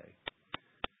of May.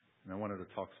 And I wanted to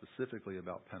talk specifically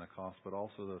about Pentecost, but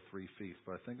also the 3 feasts.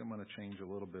 But I think I'm going to change a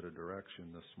little bit of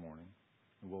direction this morning.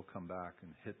 And we'll come back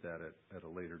and hit that at a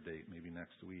later date, maybe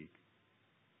next week.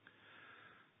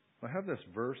 I have this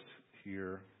verse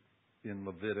here in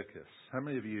Leviticus. How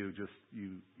many of you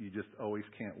just always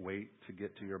can't wait to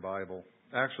get to your Bible?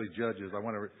 Actually, Judges. I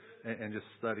want to and just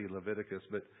study Leviticus,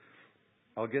 but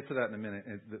I'll get to that in a minute.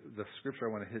 And the scripture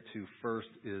I want to hit to first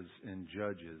is in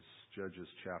Judges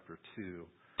chapter 2,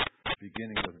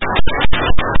 beginning with.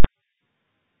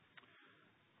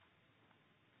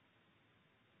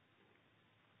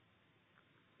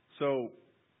 So.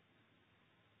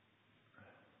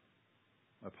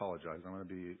 I apologize. I'm going to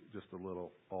be just a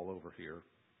little all over here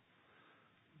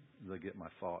as I get my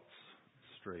thoughts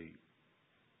straight.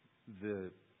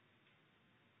 The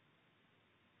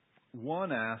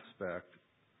one aspect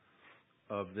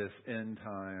of this end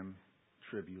time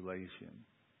tribulation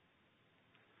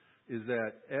is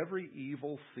that every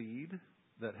evil seed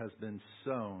that has been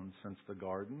sown since the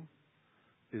garden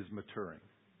is maturing.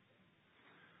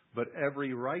 But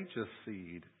every righteous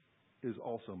seed is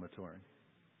also maturing.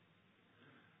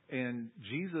 And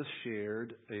Jesus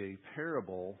shared a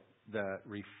parable that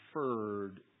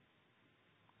referred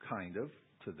kind of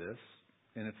to this,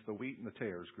 and it's the wheat and the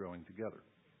tares growing together.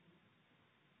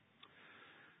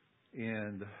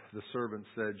 And the servant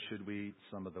said, should we eat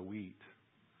some of the wheat?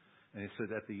 And he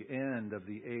said, at the end of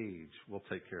the age, we'll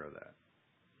take care of that.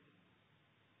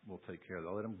 We'll take care of that.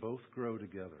 I'll let them both grow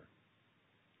together.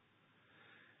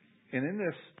 And in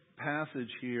this passage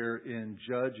here in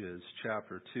Judges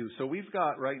chapter 2, so we've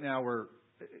got right now,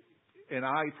 and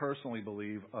I personally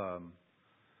believe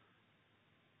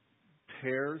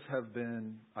tares have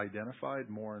been identified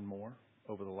more and more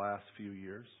over the last few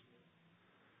years.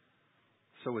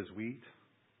 So is wheat.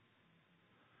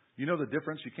 You know the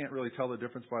difference? You can't really tell the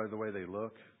difference by the way they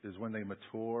look, is when they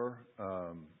mature,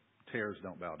 tares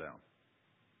don't bow down.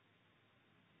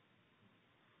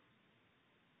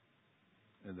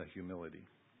 And the humility.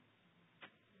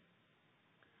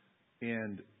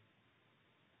 And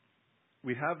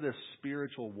we have this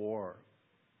spiritual war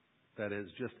that has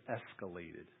just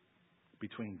escalated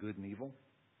between good and evil.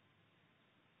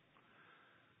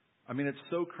 I mean, it's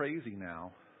so crazy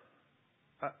now.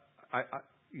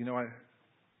 I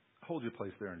hold your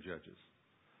place there in Judges.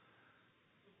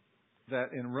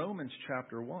 That in Romans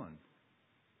chapter 1,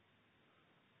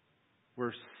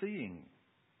 we're seeing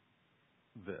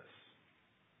this.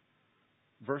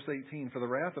 Verse 18, for the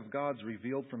wrath of God is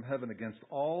revealed from heaven against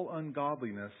all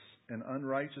ungodliness and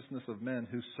unrighteousness of men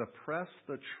who suppress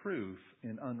the truth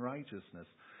in unrighteousness.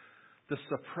 The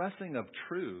suppressing of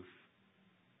truth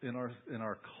in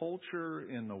our culture,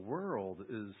 in the world,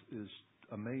 is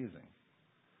amazing.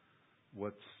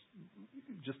 What's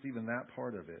just even that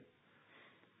part of it.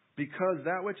 Because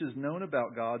that which is known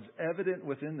about God's evident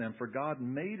within them, for God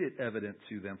made it evident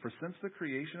to them. For since the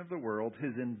creation of the world,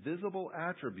 His invisible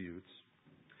attributes,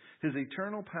 His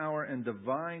eternal power and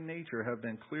divine nature have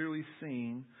been clearly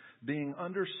seen, being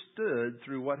understood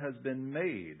through what has been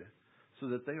made, so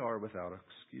that they are without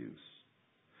excuse.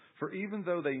 For even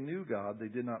though they knew God, they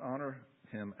did not honor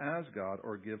Him as God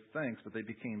or give thanks, but they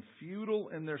became futile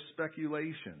in their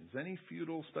speculations. Any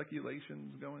futile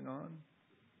speculations going on?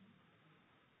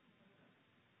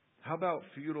 How about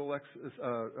futile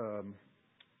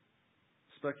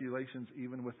speculations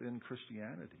even within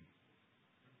Christianity.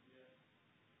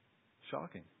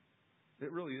 Shocking.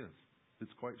 It really is.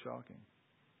 It's quite shocking.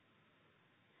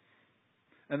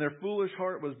 And their foolish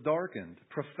heart was darkened.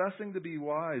 Professing to be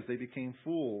wise, they became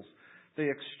fools. They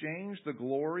exchanged the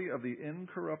glory of the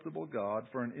incorruptible God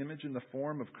for an image in the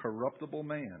form of corruptible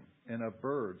man, and of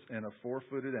birds, and of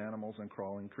four-footed animals and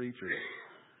crawling creatures.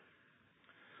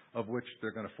 Of which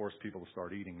they're going to force people to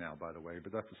start eating now, by the way,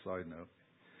 but that's a side note.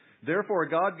 Therefore,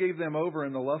 God gave them over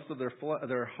in the lust of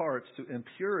their hearts to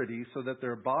impurity, so that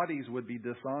their bodies would be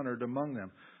dishonored among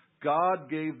them. God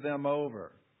gave them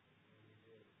over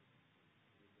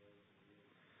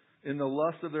in the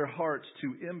lust of their hearts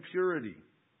to impurity,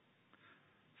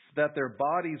 that their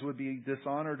bodies would be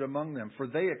dishonored among them. For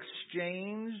they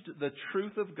exchanged the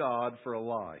truth of God for a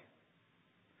lie,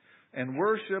 and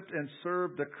worshipped and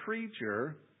served the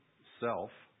creature, self,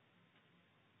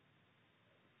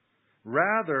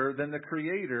 rather than the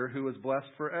Creator, who is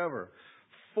blessed forever.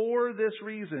 For this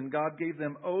reason, God gave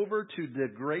them over to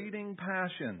degrading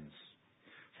passions.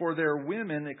 For their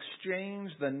women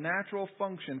exchanged the natural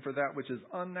function for that which is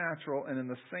unnatural, and in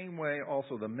the same way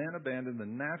also the men abandoned the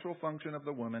natural function of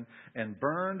the woman and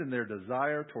burned in their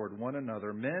desire toward one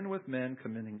another, men with men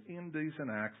committing indecent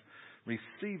acts,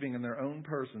 receiving in their own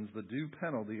persons the due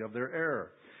penalty of their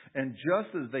error. And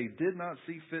just as they did not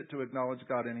see fit to acknowledge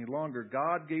God any longer,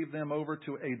 God gave them over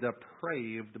to a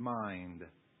depraved mind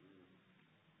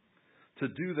to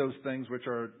do those things which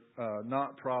are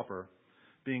not proper,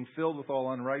 being filled with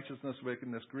all unrighteousness,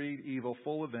 wickedness, greed, evil,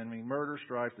 full of envy, murder,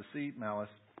 strife, deceit, malice.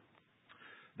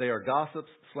 They are gossips,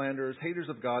 slanderers, haters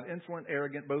of God, insolent,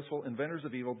 arrogant, boastful, inventors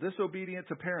of evil, disobedient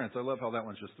to parents. I love how that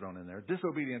one's just thrown in there.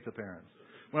 Disobedient to parents.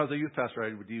 When I was a youth pastor,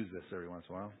 I would use this every once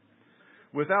in a while.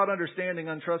 Without understanding,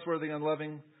 untrustworthy,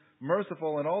 unloving,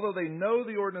 merciful, and although they know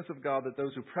the ordinance of God that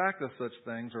those who practice such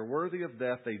things are worthy of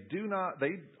death, they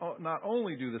not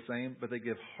only do the same, but they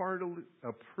give hearty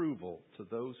approval to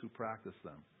those who practice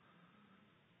them.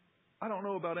 I don't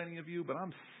know about any of you, but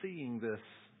I'm seeing this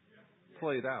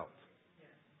played out.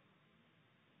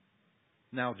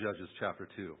 Now Judges chapter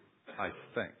 2, I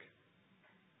think.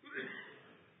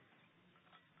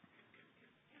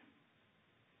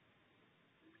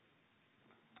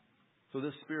 So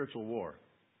this spiritual war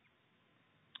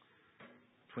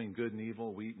between good and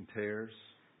evil, wheat and tares,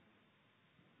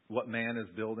 what man is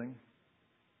building,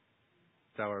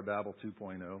 Tower of Babel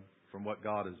 2.0, from what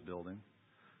God is building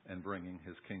and bringing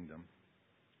His kingdom.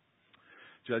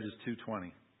 Judges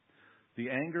 2:20. The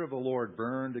anger of the Lord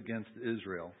burned against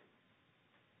Israel.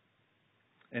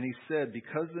 And He said,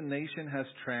 because the nation has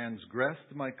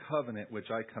transgressed my covenant, which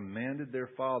I commanded their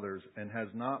fathers, and has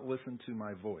not listened to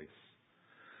my voice,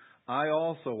 I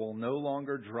also will no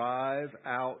longer drive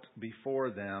out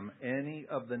before them any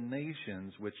of the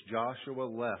nations which Joshua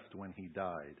left when he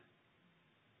died,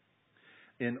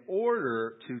 in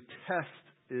order to test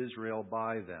Israel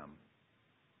by them,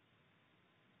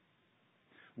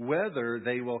 whether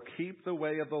they will keep the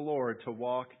way of the Lord to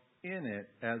walk in it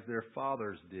as their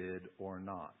fathers did or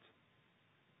not.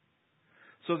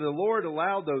 So the Lord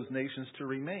allowed those nations to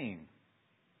remain,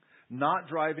 not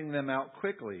driving them out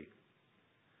quickly.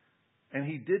 And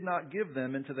He did not give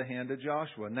them into the hand of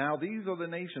Joshua. Now these are the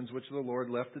nations which the Lord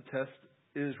left to test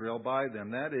Israel by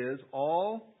them. That is,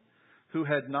 all who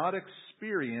had not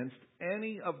experienced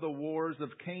any of the wars of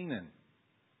Canaan.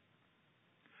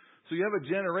 So you have a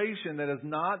generation that has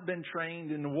not been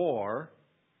trained in war.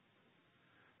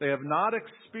 They have not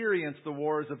experienced the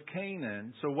wars of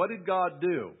Canaan. So what did God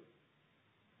do?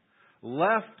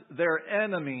 Left their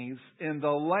enemies in the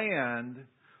land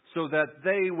so that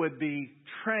they would be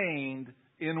trained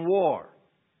in war.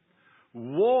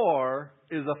 War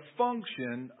is a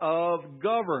function of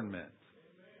government.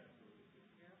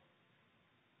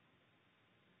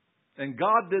 And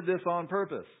God did this on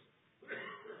purpose.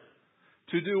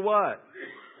 To do what?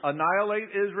 Annihilate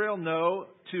Israel? No,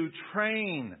 to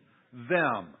train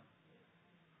them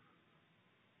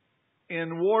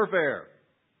in warfare.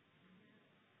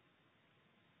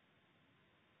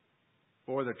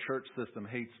 Boy, the church system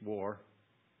hates war.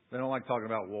 They don't like talking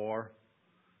about war,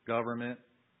 government.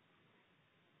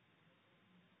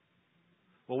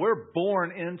 Well, we're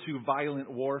born into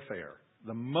violent warfare.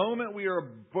 The moment we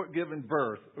are given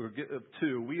birth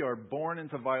to, we are born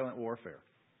into violent warfare.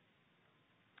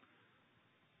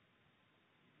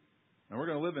 And we're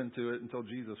going to live into it until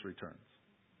Jesus returns.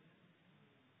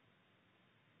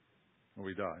 Or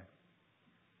we die.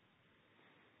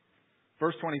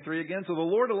 Verse 23 again. So the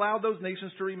Lord allowed those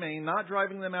nations to remain, not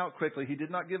driving them out quickly. He did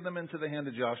not give them into the hand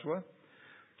of Joshua.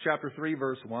 Chapter 3,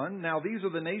 verse 1. Now these are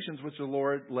the nations which the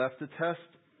Lord left to test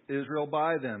Israel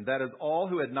by them. That is, all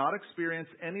who had not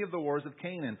experienced any of the wars of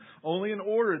Canaan, only in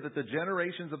order that the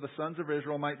generations of the sons of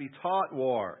Israel might be taught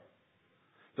war.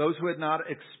 Those who had not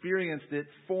experienced it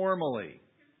formally.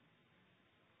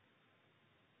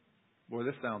 Boy,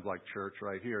 this sounds like church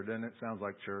right here, doesn't it? Sounds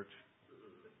like church.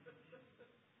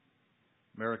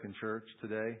 American church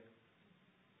today.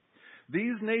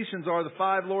 These nations are the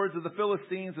 5 lords of the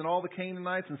Philistines and all the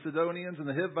Canaanites and Sidonians and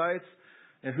the Hivites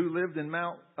and who lived in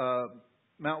Mount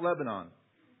Lebanon.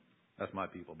 That's my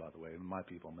people, by the way. My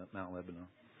people, Mount Lebanon.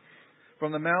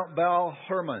 From the Mount Baal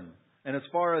Hermon and as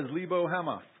far as Lebo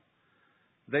Hamath.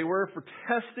 They were for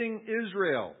testing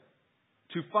Israel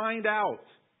to find out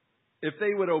if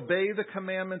they would obey the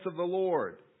commandments of the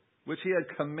Lord, which He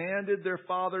had commanded their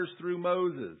fathers through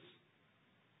Moses.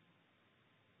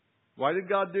 Why did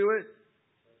God do it?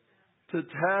 To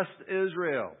test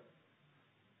Israel.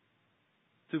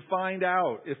 To find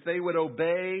out if they would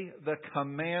obey the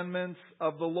commandments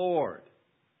of the Lord.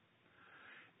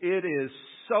 It is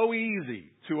so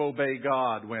easy to obey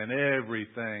God when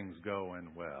everything's going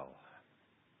well.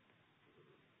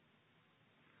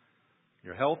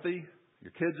 You're healthy.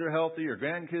 Your kids are healthy. Your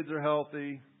grandkids are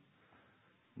healthy.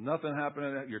 Nothing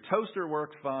happening. Your toaster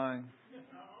works fine.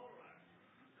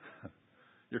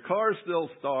 Your car still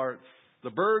starts. The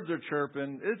birds are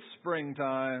chirping. It's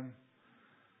springtime.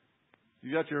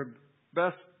 You got your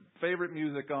best favorite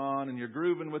music on and you're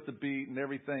grooving with the beat and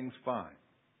everything's fine.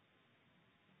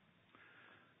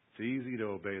 It's easy to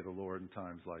obey the Lord in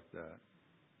times like that.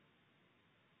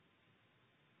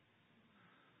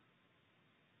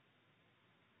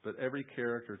 But every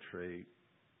character trait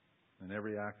and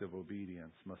every act of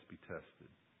obedience must be tested.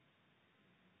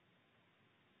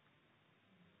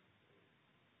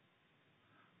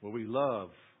 Will we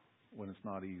love when it's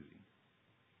not easy?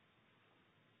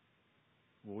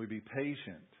 Will we be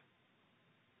patient?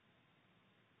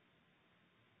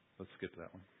 Let's skip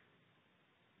that one.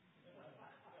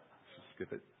 Let's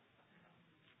skip it.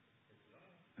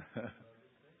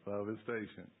 Love is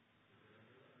patient.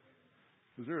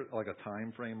 Is there like a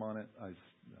time frame on it? I'm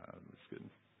just kidding.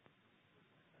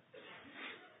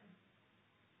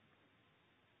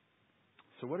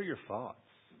 So what are your thoughts?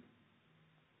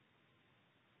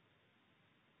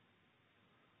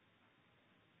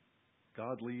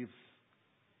 God leaves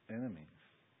enemies.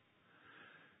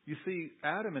 You see,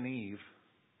 Adam and Eve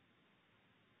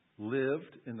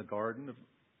lived in the Garden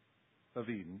of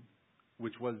Eden,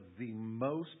 which was the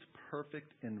most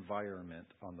perfect environment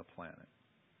on the planet.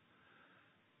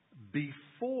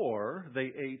 Before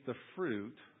they ate the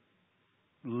fruit,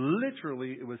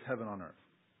 literally it was heaven on earth.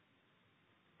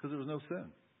 Because there was no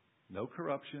sin, no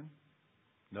corruption,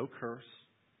 no curse.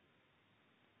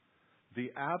 The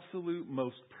absolute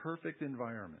most perfect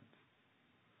environment.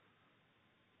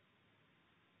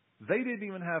 They didn't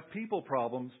even have people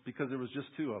problems because there was just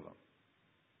 2 of them.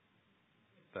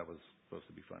 That was supposed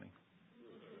to be funny.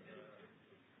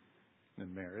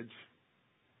 In marriage.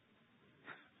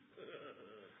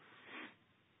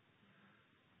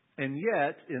 And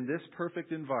yet, in this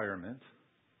perfect environment,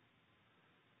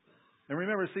 and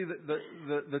remember, see,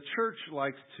 the church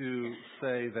likes to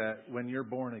say that when you're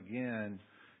born again,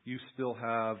 you still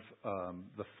have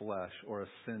the flesh or a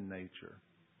sin nature.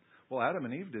 Well, Adam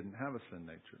and Eve didn't have a sin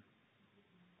nature.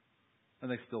 And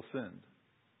they still sinned.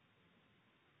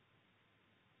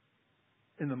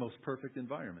 In the most perfect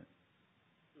environment.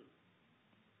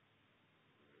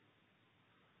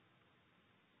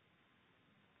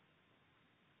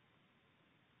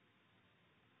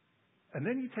 And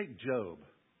then you take Job.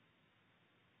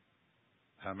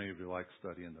 How many of you like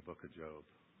studying the book of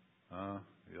Job?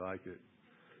 You like it?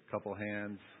 Couple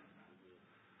hands.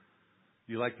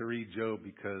 You like to read Job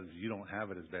because you don't have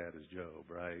it as bad as Job,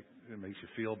 right? It makes you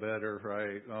feel better,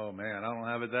 right? Oh man, I don't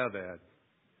have it that bad.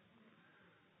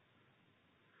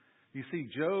 You see,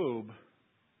 Job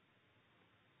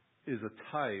is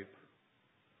a type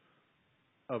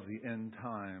of the end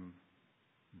time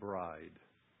bride.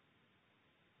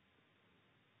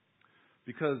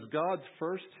 Because God's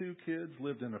first 2 kids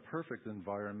lived in a perfect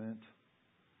environment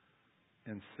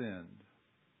and sinned.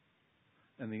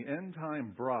 And the end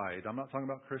time bride, I'm not talking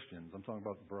about Christians, I'm talking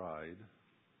about the bride.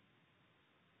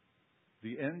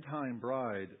 The end time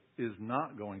bride is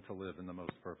not going to live in the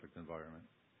most perfect environment.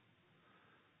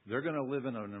 They're going to live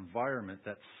in an environment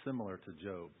that's similar to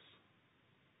Job's.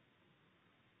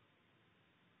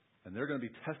 And they're going to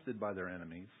be tested by their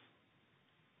enemies.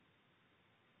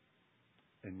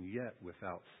 And yet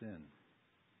without sin.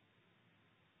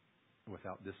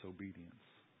 Without disobedience.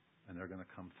 And they're going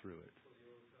to come through it.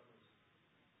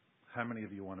 How many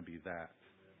of you want to be that?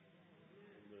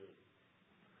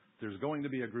 There's going to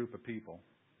be a group of people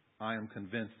I am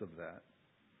convinced of that.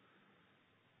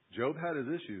 Job had his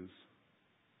issues.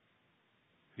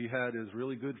 He had his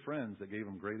really good friends that gave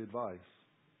him great advice.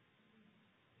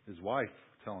 His wife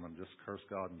telling him, just curse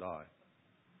God and die.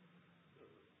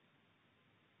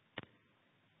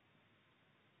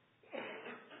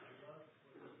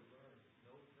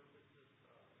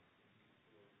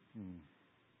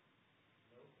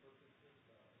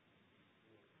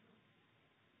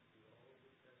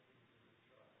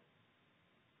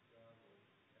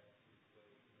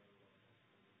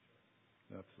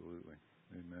 Absolutely.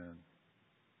 Amen.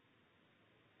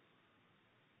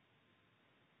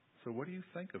 So what do you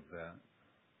think of that?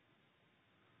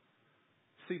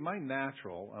 See, my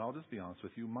natural, and I'll just be honest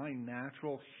with you, my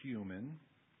natural human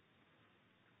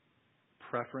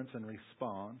preference and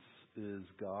response is,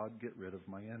 God, get rid of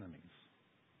my enemies.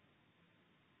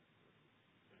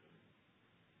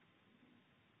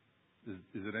 Is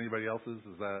it anybody else's?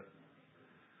 Is that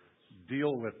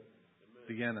deal with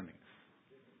the enemies?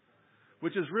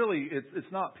 Which is really,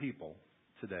 it's not people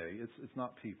today. It's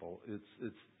not people.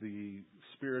 It's the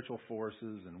spiritual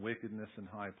forces and wickedness in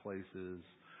high places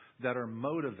that are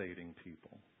motivating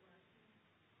people.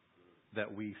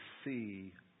 That we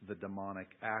see the demonic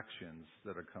actions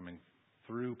that are coming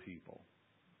through people.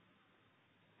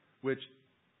 Which,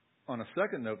 on a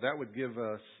second note, that would give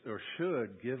us, or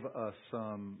should give us,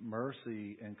 some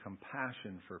mercy and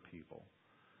compassion for people.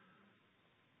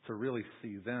 To really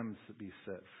see them be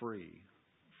set free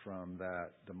from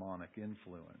that demonic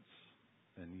influence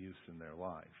and use in their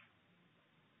life.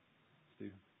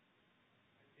 Steve?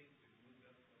 I think we've moved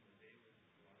up from the David and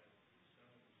Goliath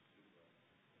themselves to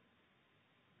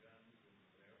guns and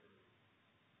whatever,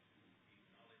 to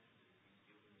acknowledge that He's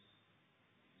given us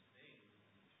these things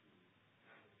and to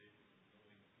have a vision of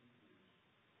knowing who is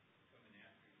coming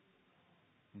after you and not.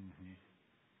 Mm-hmm.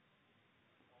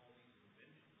 All these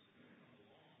inventions that have come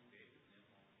along, David and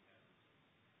them all had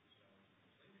stones and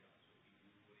slingshots, so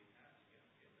he used what he had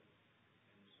given.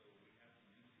 And so we have to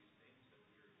use these things that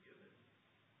we are given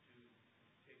to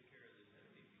take care of this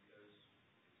enemy, because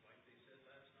it's like they said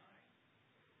last night.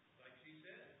 Like she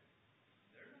said,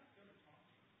 they're not going to talk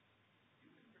to you.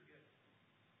 You can forget it.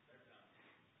 They're done.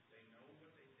 They know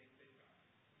what they think they got.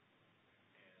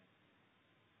 And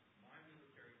my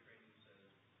military training says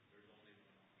there's only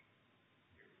one option.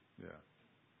 Period. Yeah.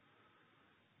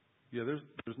 Yeah, there's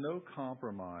no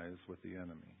compromise with the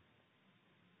enemy.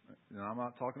 And I'm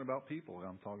not talking about people.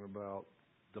 I'm talking about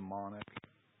demonic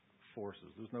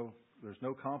forces. There's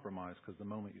no compromise, because the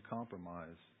moment you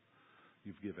compromise,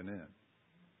 you've given in.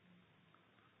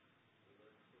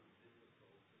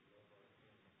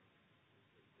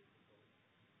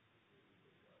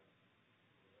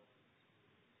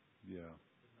 Yeah.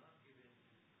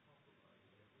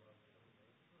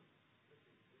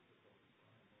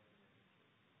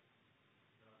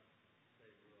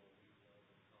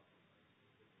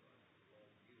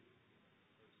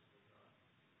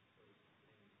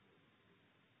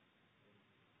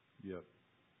 Yep.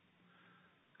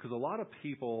 Because a lot of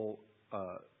people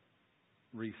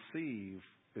receive,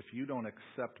 if you don't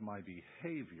accept my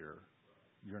behavior,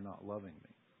 you're not loving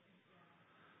me.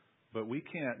 But we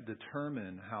can't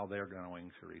determine how they're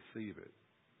going to receive it.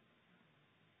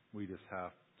 We just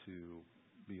have to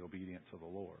be obedient to the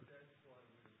Lord.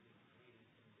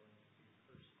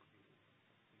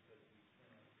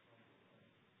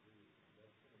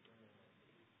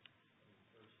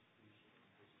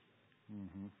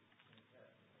 Mm-hmm.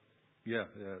 Yeah,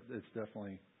 it's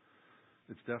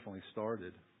definitely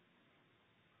started.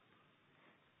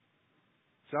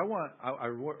 So I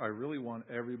really want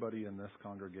everybody in this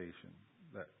congregation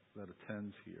that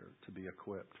attends here to be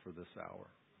equipped for this hour.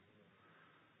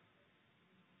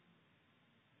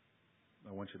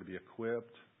 I want you to be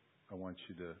equipped. I want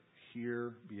you to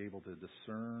hear, be able to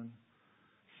discern,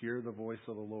 hear the voice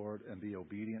of the Lord, and be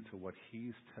obedient to what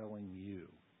He's telling you.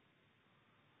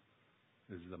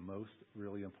 Is the most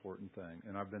really important thing.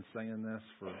 And I've been saying this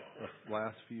for the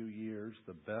last few years.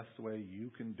 The best way you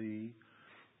can be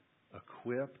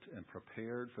equipped and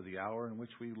prepared for the hour in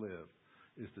which we live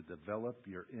is to develop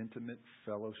your intimate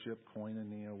fellowship,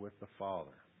 koinonia, with the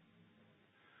Father.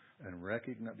 And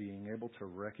being able to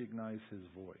recognize His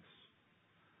voice.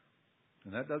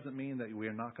 And that doesn't mean that we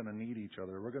are not going to need each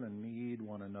other. We're going to need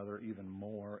one another even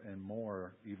more and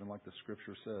more, even like the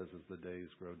Scripture says, as the days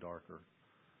grow darker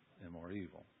and more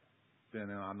evil.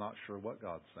 And I'm not sure what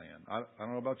God's saying. I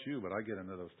don't know about you, but I get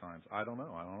into those times. I don't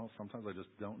know. Sometimes I just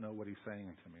don't know what He's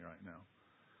saying to me right now.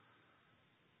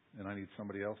 And I need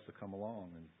somebody else to come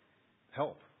along and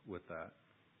help with that,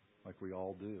 like we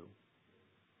all do.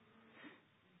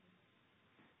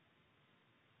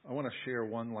 I want to share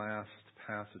one last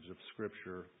passage of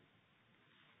Scripture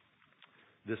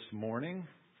this morning,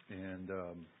 and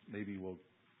maybe we'll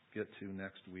get to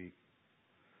next week.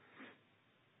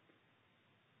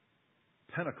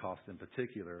 Pentecost in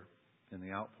particular, in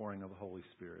the outpouring of the Holy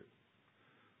Spirit.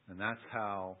 And that's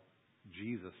how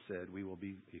Jesus said we will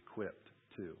be equipped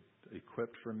too.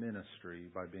 Equipped for ministry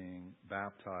by being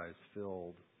baptized,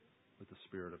 filled with the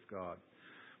Spirit of God.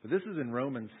 But this is in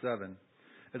Romans 7.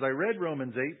 As I read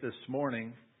Romans 8 this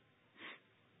morning,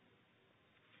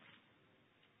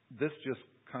 this just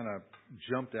kind of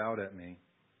jumped out at me.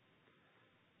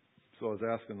 So I was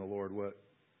asking the Lord what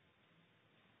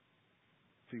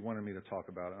if He wanted me to talk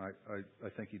about it. I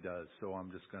think He does. So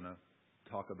I'm just going to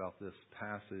talk about this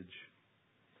passage.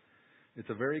 It's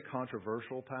a very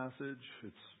controversial passage.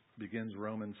 It begins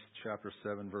Romans chapter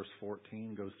 7, verse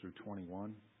 14, goes through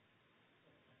 21.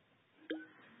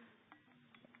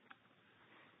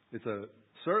 It's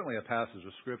certainly a passage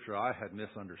of Scripture I had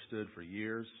misunderstood for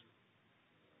years.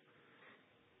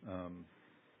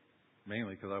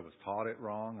 Mainly because I was taught it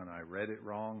wrong and I read it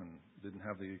wrong and didn't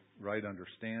have the right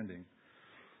understanding.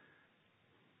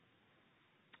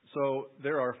 So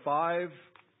there are five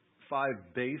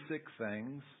basic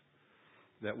things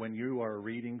that when you are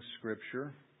reading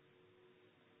Scripture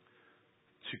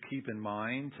to keep in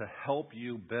mind to help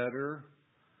you better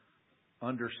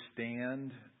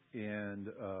understand and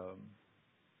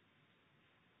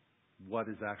what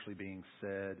is actually being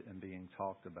said and being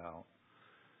talked about.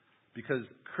 Because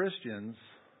Christians,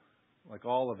 like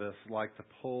all of us, like to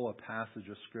pull a passage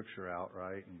of Scripture out,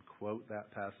 right, and quote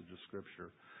that passage of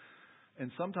Scripture.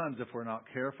 And sometimes if we're not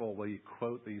careful, we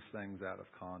quote these things out of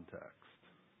context,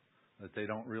 that they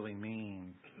don't really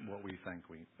mean what we think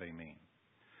they mean.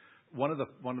 One of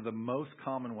the most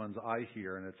common ones I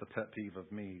hear, and it's a pet peeve of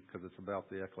me because it's about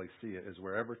the ecclesia, is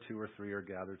wherever 2 or 3 are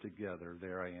gathered together,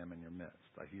 there I am in your midst.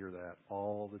 I hear that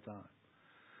all the time.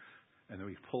 And then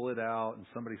we pull it out, and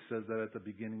somebody says that at the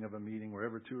beginning of a meeting,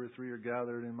 wherever 2 or 3 are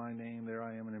gathered in my name, there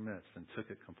I am in your midst, and took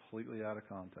it completely out of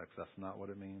context. That's not what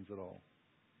it means at all.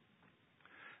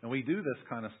 And we do this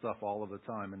kind of stuff all of the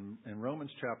time. In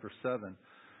Romans chapter 7,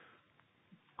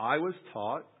 I was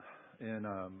taught, and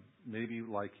maybe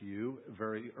like you,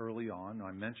 very early on,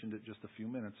 I mentioned it just a few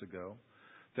minutes ago,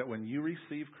 that when you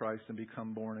receive Christ and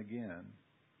become born again,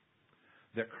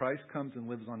 that Christ comes and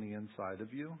lives on the inside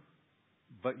of you,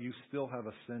 but you still have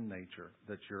a sin nature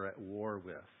that you're at war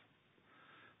with.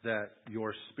 That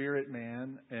your spirit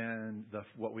man and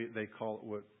what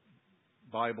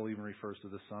Bible even refers to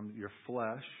the Son, your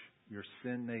flesh, your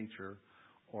sin nature,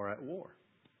 are at war.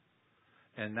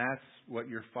 And that's what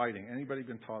you're fighting. Anybody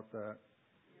been taught that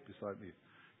beside me?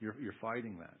 You're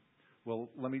fighting that. Well,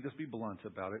 let me just be blunt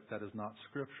about it. That is not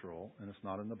scriptural, and it's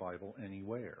not in the Bible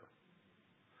anywhere.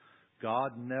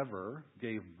 God never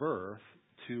gave birth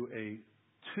to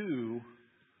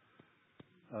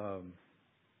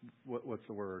what's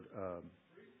the word?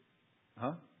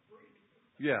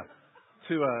 Yeah.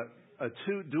 To a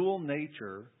dual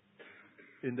nature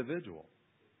individual.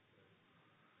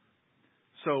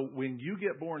 So when you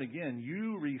get born again,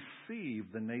 you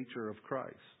receive the nature of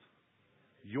Christ.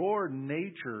 Your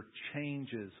nature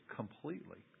changes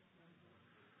completely.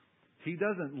 He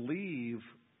doesn't leave.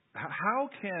 How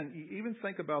can, even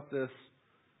think about this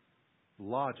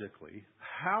logically,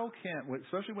 how can,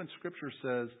 especially when Scripture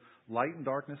says light and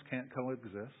darkness can't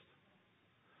coexist,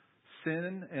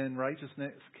 sin and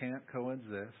righteousness can't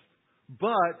coexist,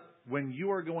 but when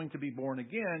you are going to be born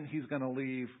again, He's going to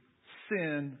leave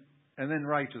sin and then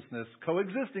righteousness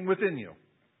coexisting within you.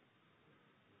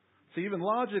 So even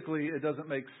logically, it doesn't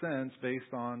make sense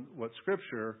based on what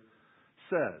Scripture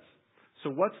says. So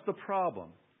what's the problem?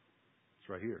 It's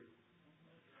right here.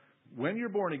 When you're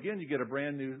born again, you get a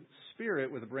brand new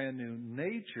spirit with a brand new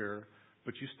nature,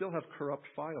 but you still have corrupt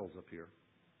files up here.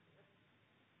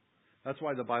 That's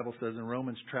why the Bible says in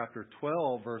Romans chapter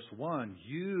 12, verse 1,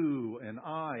 you and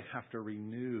I have to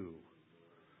renew.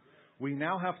 We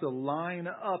now have to line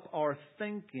up our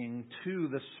thinking to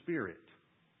the Spirit.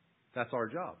 That's our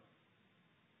job.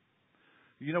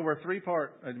 You know, we're a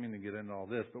three-part, I didn't mean to get into all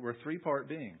this, but we're a three-part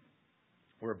being.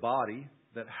 We're a body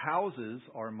that houses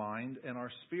our mind and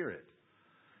our spirit.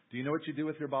 Do you know what you do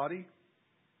with your body?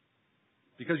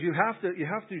 Because you have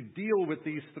to deal with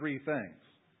these three things.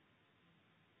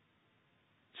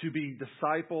 To be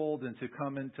discipled and to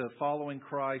come into following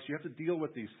Christ, you have to deal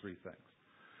with these three things.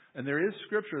 And there is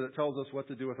Scripture that tells us what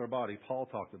to do with our body. Paul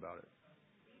talked about it.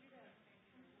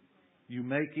 You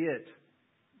make it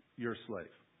your slave.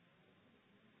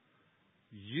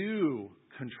 You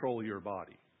control your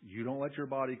body. You don't let your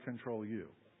body control you.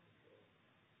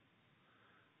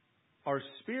 Our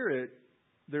spirit,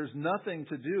 there's nothing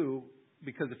to do,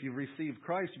 because if you've received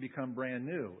Christ, you become brand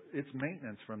new. It's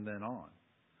maintenance from then on.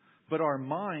 But our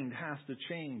mind has to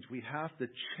change. We have to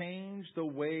change the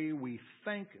way we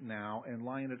think now and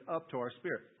line it up to our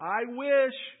spirit. I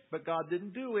wish, but God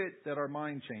didn't do it, that our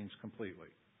mind changed completely.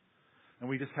 And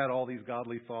we just had all these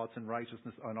godly thoughts and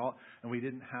righteousness and we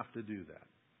didn't have to do that.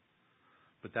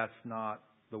 But that's not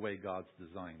the way God's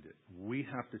designed it. We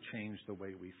have to change the way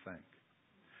we think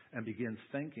and begin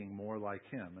thinking more like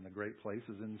Him. And a great place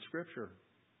is in Scripture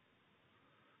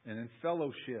and in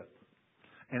fellowship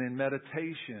and in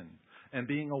meditation and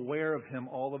being aware of Him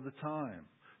all of the time,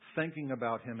 thinking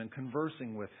about Him and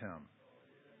conversing with Him.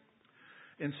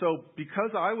 And so because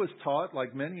I was taught,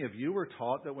 like many of you were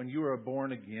taught, that when you were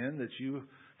born again, that you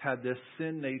had this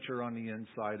sin nature on the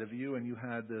inside of you and you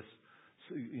had this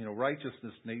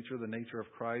righteousness nature, the nature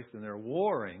of Christ, and they're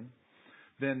warring,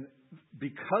 then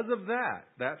because of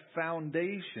that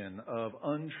foundation of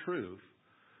untruth,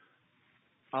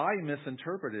 I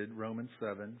misinterpreted Romans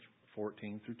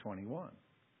 7:14 through 21.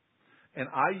 And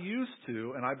I used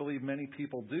to, and I believe many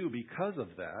people do because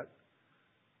of that,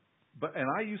 and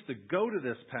I used to go to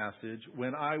this passage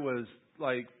when I was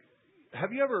like,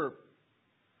 have you ever,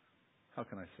 how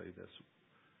can I say this?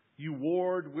 You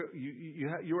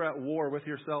were at war with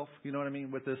yourself, you know what I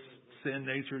mean? With this sin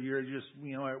nature, you're just,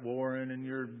 at warring and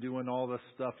you're doing all the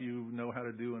stuff you know how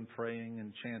to do and praying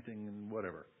and chanting and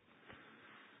whatever.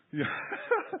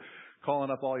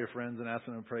 Calling up all your friends and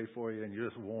asking them to pray for you and you're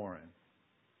just warring.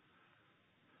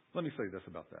 Let me say this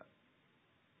about that.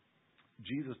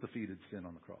 Jesus defeated sin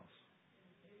on the cross.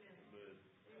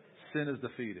 Sin is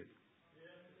defeated.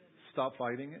 Stop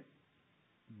fighting it.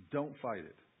 Don't fight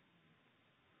it.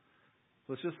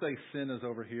 Let's just say sin is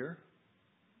over here.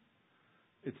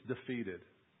 It's defeated.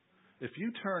 If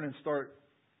you turn and start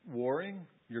warring,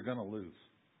 you're going to lose.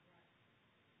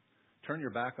 Turn your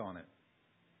back on it.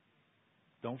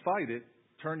 Don't fight it.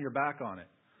 Turn your back on it.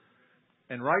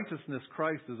 And righteousness,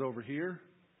 Christ, is over here.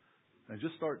 And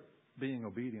just start being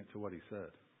obedient to what He said.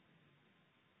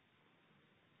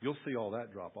 You'll see all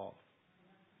that drop off.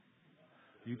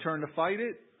 You turn to fight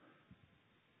it,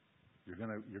 you're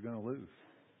gonna lose.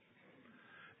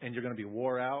 And you're going to be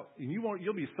wore out. And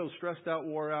you'll be so stressed out,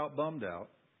 wore out, bummed out,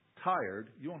 tired,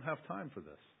 you won't have time for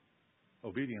this.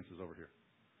 Obedience is over here.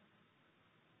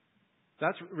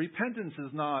 Repentance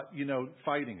is not,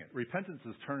 fighting it. Repentance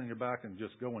is turning your back and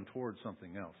just going towards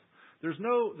something else. There's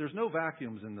no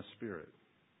vacuums in the Spirit.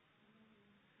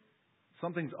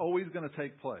 Something's always going to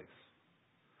take place.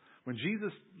 When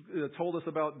Jesus told us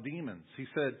about demons, He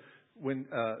said, when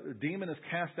a demon is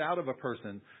cast out of a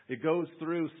person, it goes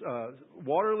through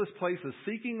waterless places,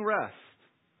 seeking rest.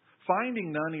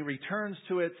 Finding none, he returns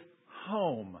to its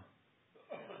home.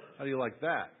 How do you like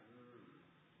that?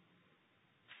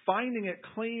 Finding it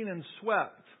clean and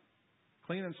swept.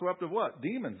 Clean and swept of what?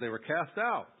 Demons. They were cast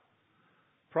out.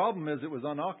 Problem is, it was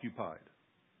unoccupied.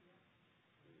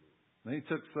 Then he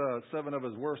took 7 of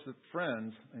his worst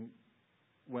friends and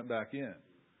went back in.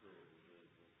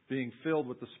 Being filled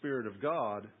with the Spirit of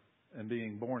God and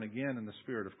being born again in the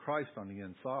Spirit of Christ on the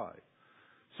inside.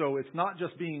 So it's not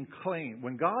just being clean.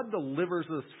 When God delivers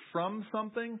us from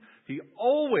something, He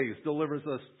always delivers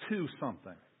us to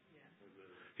something.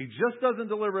 He just doesn't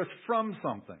deliver us from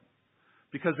something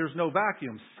because there's no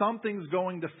vacuum. Something's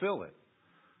going to fill it.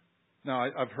 Now,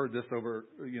 I've heard this over,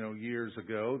 years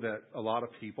ago, that a lot of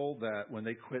people, that when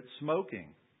they quit smoking,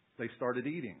 they started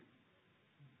eating.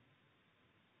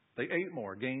 They ate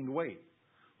more, gained weight.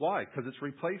 Why? Because it's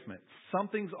replacement.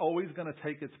 Something's always going to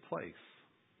take its place.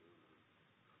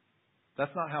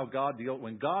 That's not how God deals.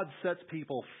 When God sets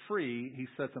people free, He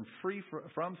sets them free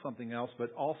from something else,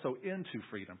 but also into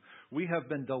freedom. We have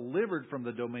been delivered from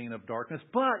the domain of darkness,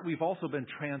 but we've also been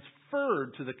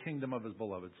transferred to the kingdom of His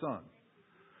beloved Son.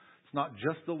 It's not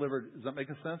just delivered. Does that make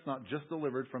sense? Not just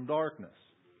delivered from darkness.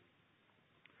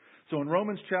 So in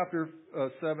Romans chapter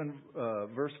 7,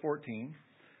 verse 14,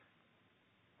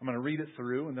 I'm going to read it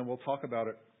through, and then we'll talk about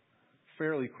it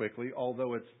fairly quickly,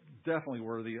 although it's definitely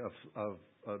worthy of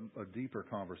a deeper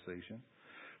conversation.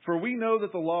 For we know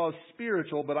that the law is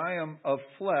spiritual, but I am of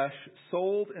flesh,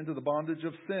 sold into the bondage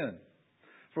of sin.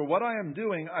 For what I am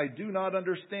doing, I do not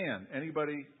understand.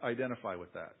 Anybody identify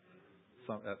with that?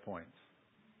 At points.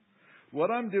 What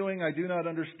I'm doing, I do not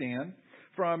understand,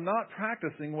 for I'm not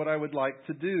practicing what I would like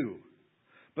to do.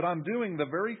 But I'm doing the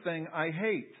very thing I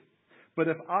hate. But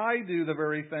if I do the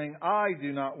very thing I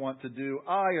do not want to do,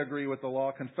 I agree with the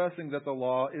law, confessing that the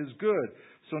law is good.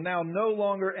 So now no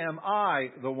longer am I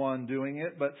the one doing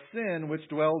it, but sin which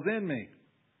dwells in me.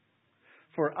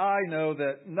 For I know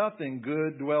that nothing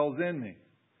good dwells in me,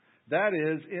 that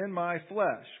is, in my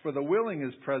flesh. For the willing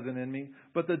is present in me,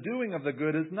 but the doing of the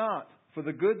good is not. For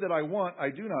the good that I want, I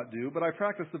do not do, but I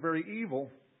practice the very evil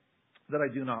that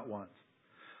I do not want.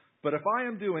 But if I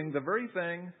am doing the very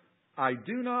thing I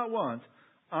do not want,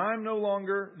 I'm no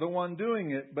longer the one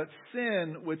doing it, but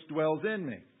sin which dwells in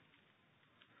me.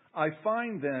 I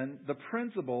find then the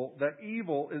principle that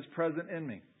evil is present in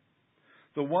me,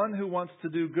 the one who wants to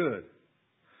do good.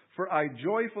 For I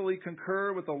joyfully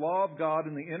concur with the law of God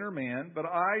in the inner man, but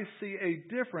I see a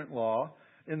different law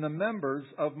in the members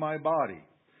of my body,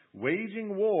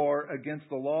 waging war against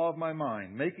the law of my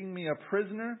mind, making me a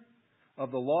prisoner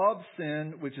of the law of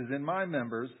sin which is in my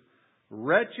members.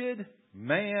 Wretched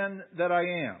man that I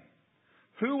am,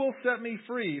 who will set me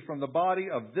free from the body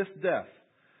of this death?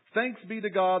 Thanks be to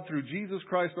God through Jesus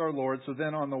Christ our Lord. So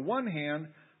then on the one hand,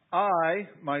 I,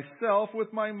 myself,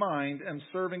 with my mind, am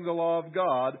serving the law of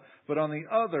God, but on the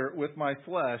other, with my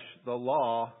flesh, the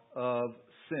law of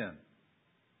sin.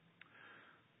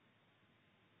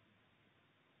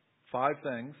 5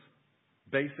 things,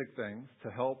 basic things, to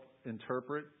help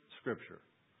interpret Scripture,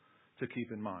 to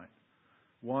keep in mind.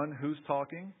 1, who's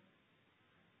talking?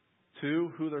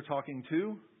 2, who they're talking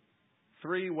to.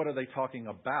 3, what are they talking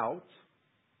about?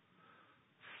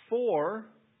 4,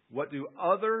 what do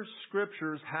other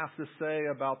Scriptures have to say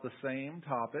about the same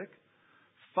topic?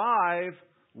 5,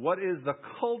 what is the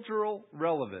cultural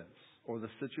relevance or the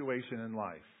situation in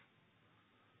life?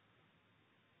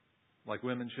 Like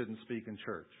women shouldn't speak in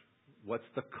church. What's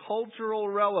the cultural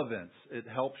relevance? It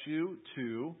helps you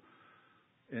to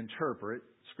interpret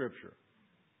Scripture.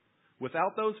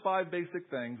 Without those 5 basic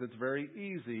things, it's very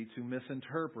easy to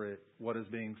misinterpret what is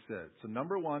being said. So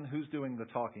number 1, who's doing the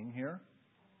talking here?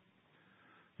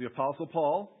 The Apostle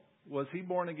Paul. Was he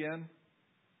born again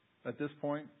at this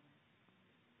point?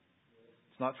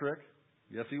 It's not trick.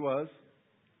 Yes, he was.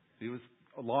 He was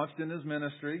launched in his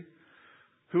ministry.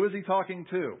 Who is he talking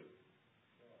to?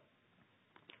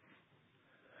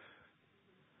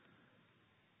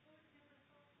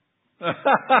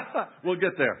 We'll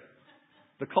get there.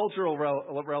 The cultural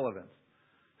relevance.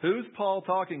 Who's Paul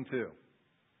talking to?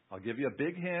 I'll give you a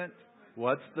big hint.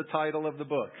 What's the title of the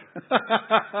book?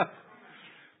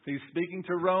 He's speaking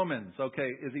to Romans. Okay,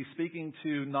 is he speaking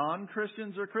to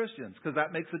non-Christians or Christians? Because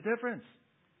that makes a difference.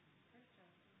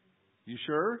 You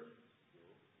sure?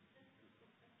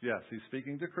 Yes, he's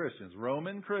speaking to Christians.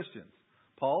 Roman Christians.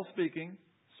 Paul speaking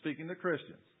to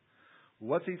Christians.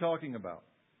 What's he talking about?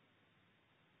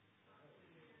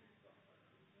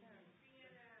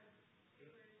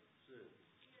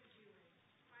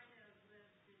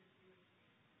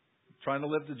 Trying to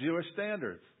live to Jewish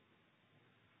standards.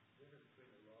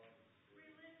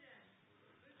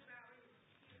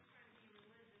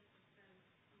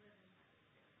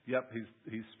 Yep,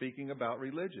 he's speaking about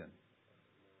religion.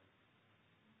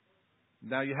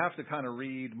 Now you have to kind of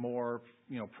read more,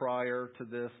 prior to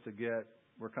this to get.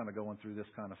 We're kind of going through this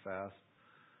kind of fast,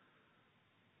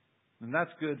 and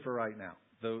that's good for right now.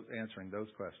 Answering those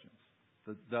questions.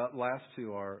 The last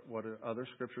 2 are what do other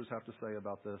Scriptures have to say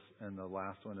about this, and the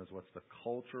last one is what's the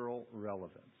cultural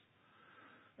relevance.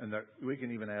 And we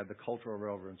can even add the cultural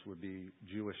relevance would be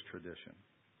Jewish tradition.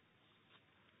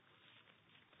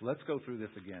 Let's go through this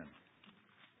again.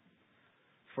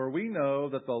 For we know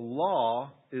that the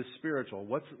law is spiritual.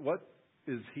 What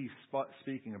is he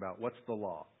speaking about? What's the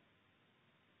law?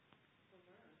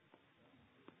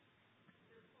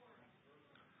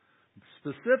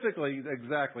 Specifically,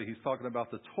 exactly, he's talking about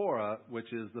the Torah,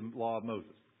 which is the law of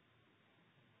Moses.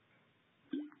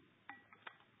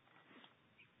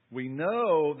 We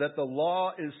know that the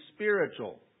law is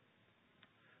spiritual.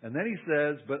 And then he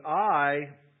says, but I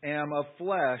am of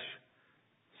flesh,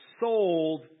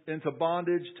 sold into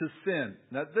bondage to sin.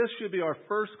 Now, this should be our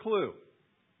first clue.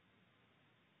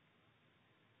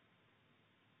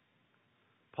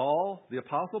 Paul, the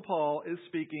Apostle Paul, is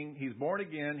speaking. He's born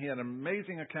again. He had an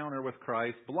amazing encounter with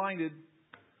Christ. Blinded,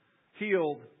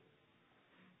 healed,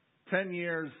 10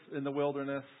 years in the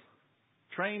wilderness,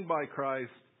 trained by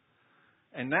Christ.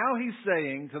 And now he's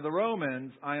saying to the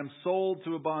Romans, I am sold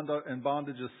to in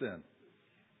bondage of sin.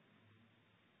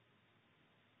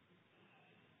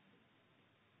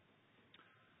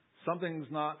 Something's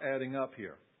not adding up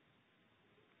here.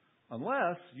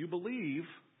 Unless you believe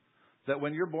that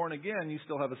when you're born again, you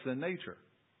still have a sin nature.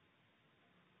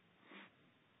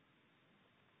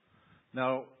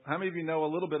 Now, how many of you know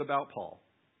a little bit about Paul?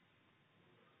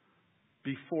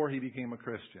 Before he became a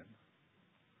Christian.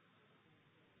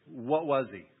 What was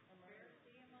he?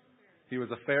 He was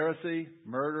a Pharisee,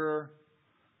 murderer.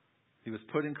 He was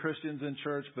putting Christians in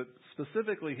church, but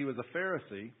specifically he was a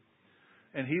Pharisee.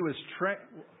 And he was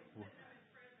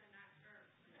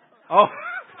Oh,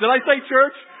 did I say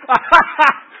church?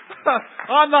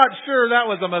 I'm not sure that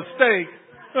was a mistake.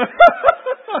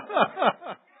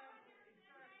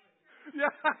 Yeah.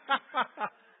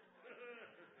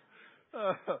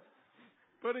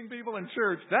 Putting people in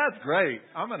church, that's great.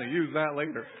 I'm going to use that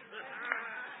later.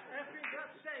 After he got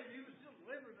saved, he was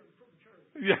delivering them from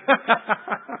church. Yeah.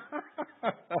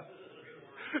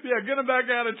 Yeah, get them back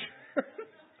out of church.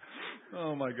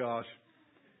 Oh my gosh.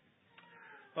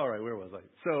 All right, where was I?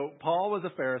 So Paul was a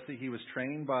Pharisee. He was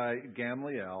trained by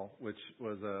Gamaliel, which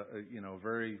was a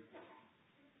very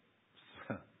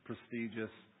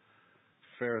prestigious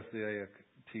Pharisaic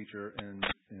teacher in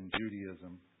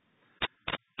Judaism.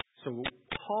 So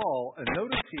Paul, and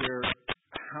notice here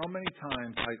how many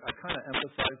times I kind of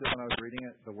emphasized it when I was reading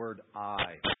it, the word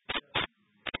I.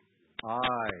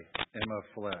 I am of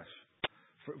flesh.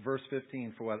 Verse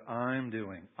 15, for what I'm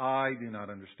doing, I do not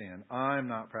understand. I'm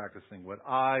not practicing what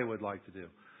I would like to do.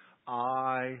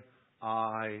 I.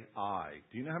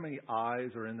 Do you know how many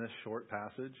I's are in this short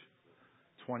passage?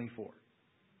 24.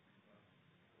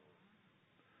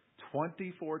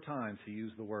 24 times he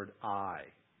used the word I.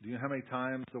 Do you know how many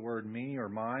times the word me or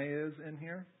my is in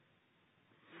here?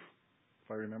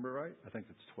 If I remember right, I think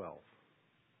it's 12.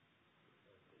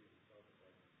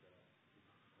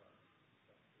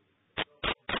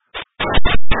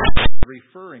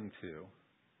 Referring to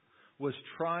was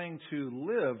trying to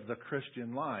live the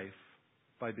Christian life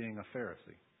by being a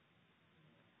Pharisee,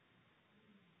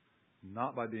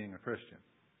 not by being a Christian.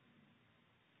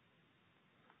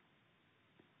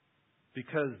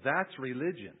 Because that's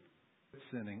religion.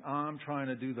 Sinning. I'm trying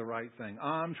to do the right thing.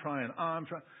 I'm trying.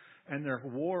 And they're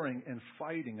warring and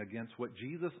fighting against what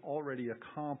Jesus already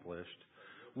accomplished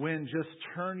when just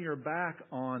turn your back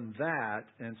on that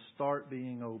and start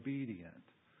being obedient.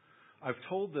 I've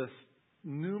told this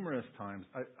numerous times.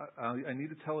 I need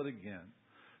to tell it again.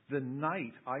 The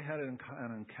night I had an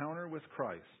encounter with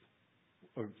Christ,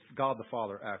 or God the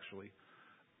Father actually,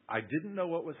 I didn't know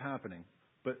what was happening,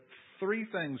 but 3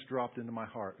 things dropped into my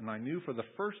heart, and I knew for the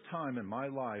first time in my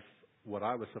life what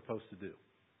I was supposed to do.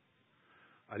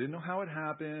 I didn't know how it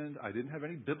happened. I didn't have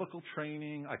any biblical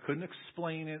training. I couldn't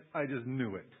explain it. I just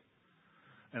knew it.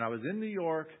 And I was in New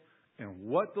York, and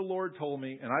what the Lord told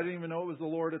me, and I didn't even know it was the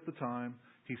Lord at the time,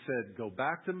 He said, go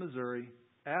back to Missouri,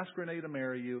 ask Renee to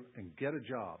marry you, and get a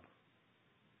job.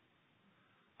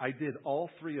 I did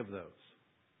all 3 of those.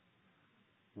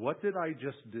 What did I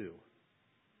just do?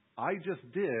 I just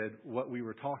did what we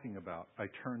were talking about. I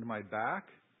turned my back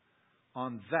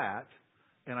on that,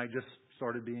 and I just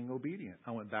started being obedient.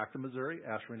 I went back to Missouri,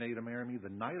 asked Renee to marry me the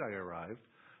night I arrived,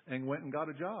 and went and got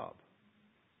a job.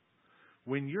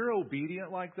 When you're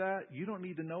obedient like that, you don't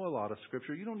need to know a lot of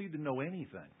Scripture. You don't need to know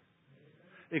anything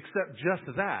except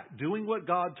just that, doing what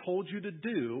God told you to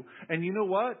do. And you know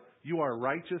what? You are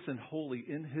righteous and holy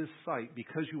in His sight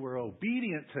because you were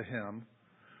obedient to Him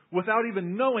without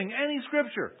even knowing any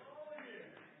Scripture.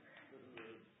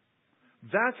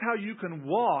 That's how you can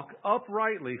walk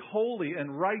uprightly, holy,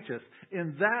 and righteous.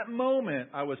 In that moment,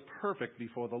 I was perfect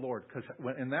before the Lord. Because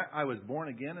in that, I was born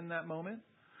again in that moment.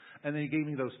 And then He gave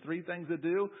me those 3 things to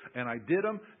do, and I did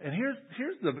them. And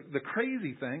here's the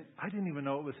crazy thing. I didn't even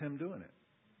know it was Him doing it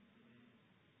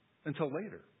until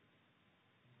later.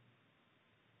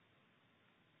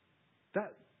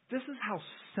 This is how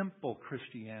simple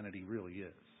Christianity really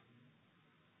is.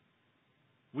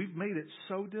 We've made it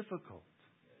so difficult.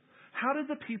 How did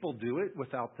the people do it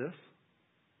without this?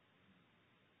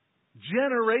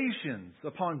 Generations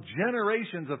upon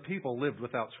generations of people lived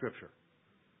without Scripture.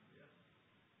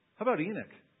 How about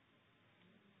Enoch?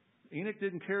 Enoch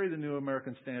didn't carry the New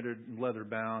American Standard leather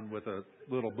bound with a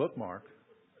little bookmark.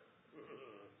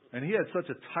 And he had such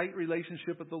a tight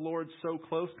relationship with the Lord, so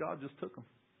close, God just took him.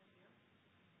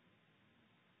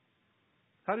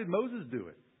 How did Moses do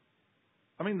it?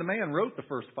 I mean, the man wrote the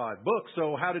first 5 books,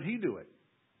 so how did he do it?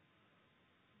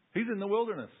 He's in the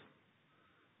wilderness.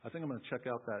 I think I'm going to check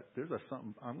out that.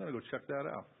 Something. I'm going to go check that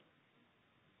out.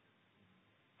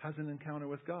 Has an encounter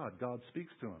with God. God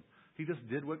speaks to him. He just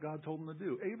did what God told him to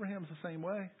do. Abraham's the same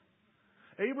way.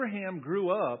 Abraham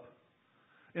grew up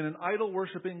in an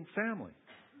idol-worshiping family.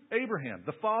 Abraham,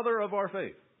 the father of our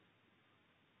faith.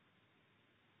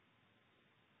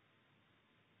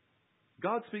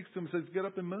 God speaks to him and says, get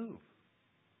up and move.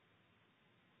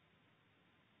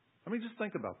 I mean, just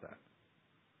think about that.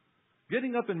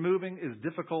 Getting up and moving is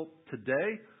difficult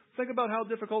today. Think about how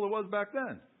difficult it was back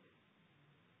then.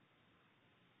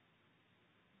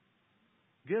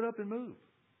 Get up and move.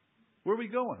 Where are we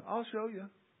going? I'll show you.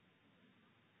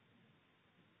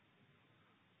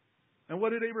 And what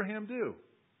did Abraham do?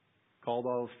 called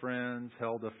all his friends,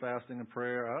 held a fasting and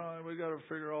prayer. Oh, we got to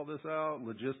figure all this out.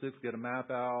 Logistics, get a map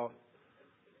out.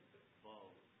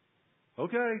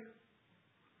 Okay.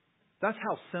 That's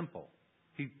how simple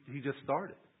he just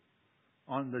started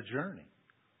on the journey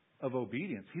of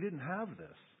obedience. He didn't have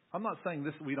this. I'm not saying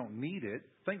this, we don't need it.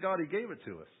 Thank God he gave it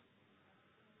to us.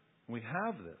 We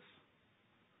have this.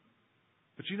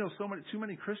 But you know, too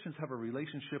many Christians have a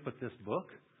relationship with this book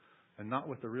and not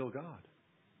with the real God.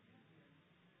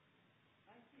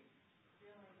 I keep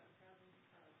feeling the presence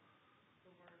of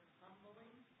the word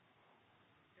humbling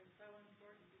is so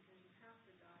important because you have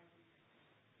to die to yourself.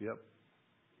 Yep.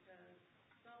 Because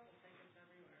self will take us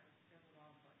everywhere in the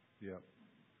wrong place. Yep.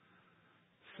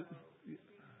 So being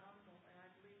humble, and I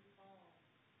believe Paul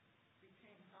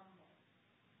became humble.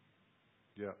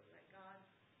 Yep. That God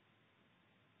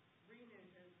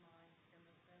renewed his mind in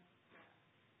the sense that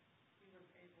he was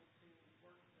able to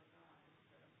work for God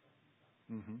instead of for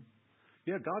himself. Mm-hmm.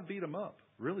 Yeah, God beat him up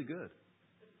really good.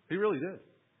 He really did.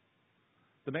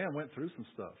 The man went through some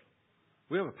stuff.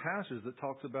 We have a passage that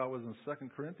talks about, was in 2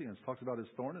 Corinthians, talks about his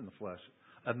thorn in the flesh.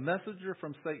 A messenger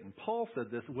from Satan. Paul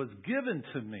said this was given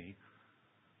to me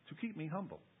to keep me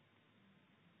humble.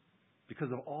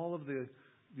 Because of all of the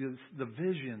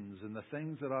visions and the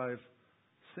things that I've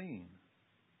seen.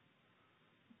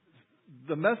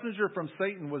 The messenger from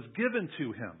Satan was given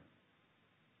to him.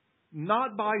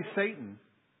 Not by Satan.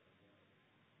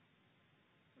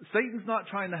 Satan's not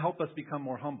trying to help us become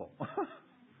more humble.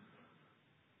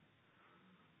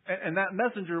 And that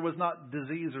messenger was not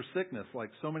disease or sickness, like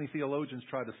so many theologians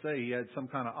try to say. He had some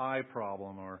kind of eye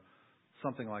problem or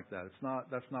something like that.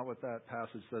 That's not what that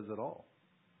passage says at all.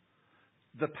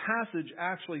 The passage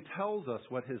actually tells us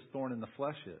what his thorn in the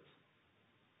flesh is.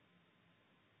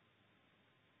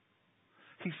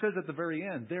 He says at the very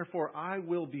end, therefore I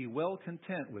will be well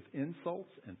content with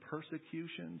insults and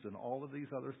persecutions and all of these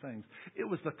other things. It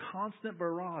was the constant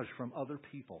barrage from other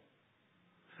people.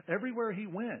 Everywhere he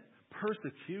went,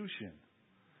 persecution.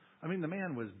 I mean, the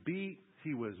man was beat,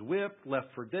 he was whipped, left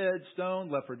for dead,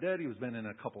 stoned, left for dead. He was been in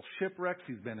a couple shipwrecks,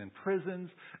 he's been in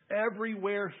prisons.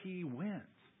 Everywhere he went.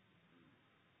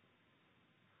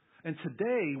 And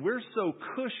today, we're so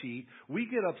cushy, we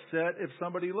get upset if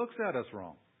somebody looks at us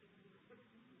wrong.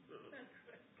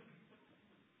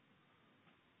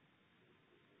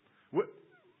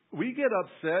 We get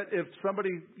upset if somebody,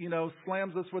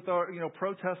 slams us with our,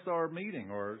 protests our meeting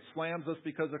or slams us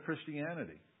because of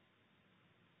Christianity.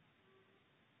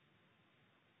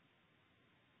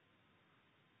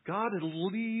 God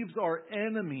leaves our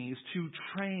enemies to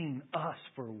train us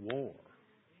for war.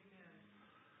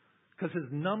 Because his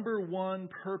number one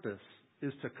purpose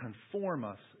is to conform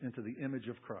us into the image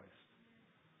of Christ.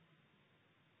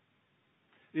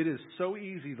 It is so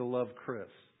easy to love Chris.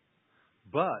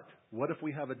 But what if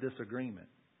we have a disagreement?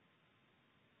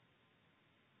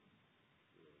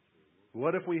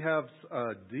 What if we have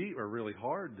a deep or really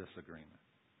hard disagreement?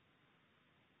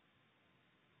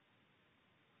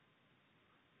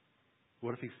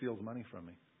 What if he steals money from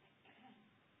me?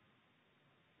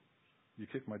 You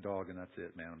kick my dog and that's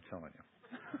it, man. I'm telling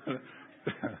you.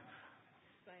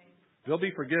 There'll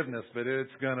be forgiveness, but it's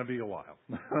going to be a while.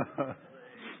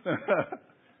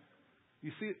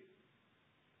 You see,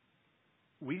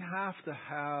 we have to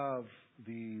have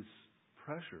these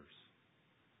pressures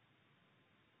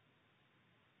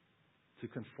to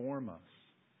conform us.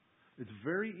 It's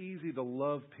very easy to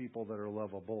love people that are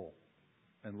lovable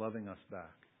and loving us back.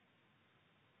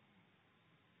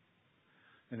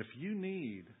 And if you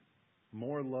need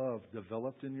more love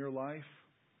developed in your life,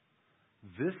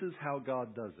 this is how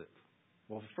God does it.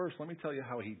 Well, first, let me tell you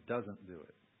how he doesn't do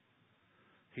it.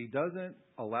 He doesn't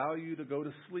allow you to go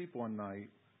to sleep one night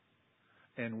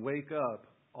and wake up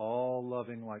all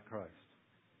loving like Christ.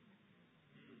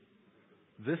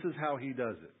 This is how he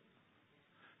does it.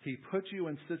 He puts you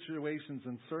in situations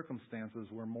and circumstances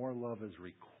where more love is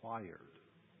required.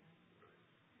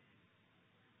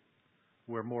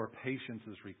 Where more patience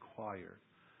is required.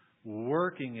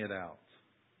 Working it out.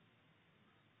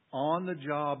 On the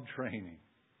job training.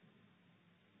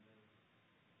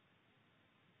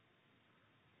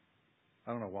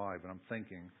 I don't know why, but I'm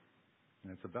thinking,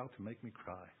 and it's about to make me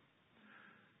cry.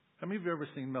 How many of you ever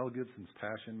seen Mel Gibson's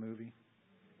Passion movie?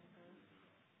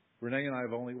 Renee and I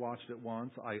have only watched it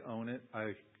once. I own it.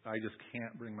 I just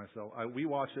can't bring myself. We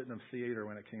watched it in a theater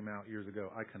when it came out years ago.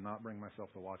 I cannot bring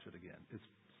myself to watch it again. It's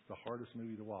the hardest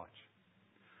movie to watch.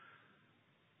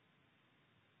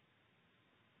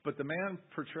 But the man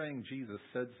portraying Jesus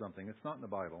said something. It's not in the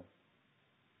Bible,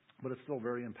 but it's still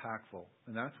very impactful.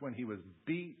 And that's when he was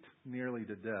beat nearly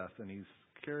to death, and he's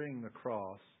carrying the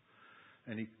cross,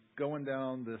 and he's going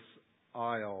down this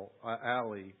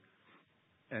alley,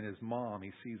 and his mom,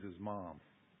 he sees his mom.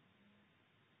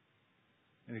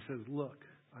 And he says, "Look,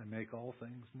 I make all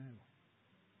things new."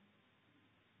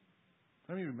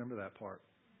 How many remember that part?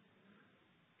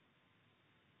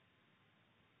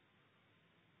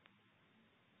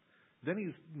 Then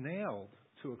he's nailed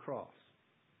to a cross.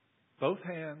 Both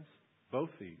hands, both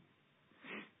feet.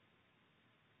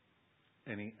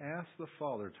 And he asked the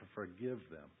Father to forgive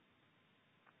them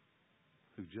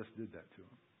who just did that to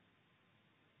him.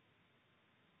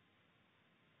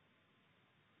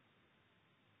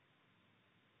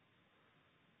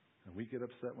 And we get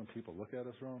upset when people look at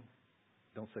us wrong.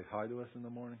 Don't say hi to us in the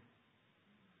morning.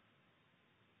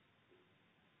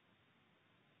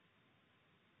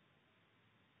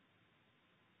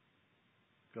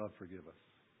 God forgive us.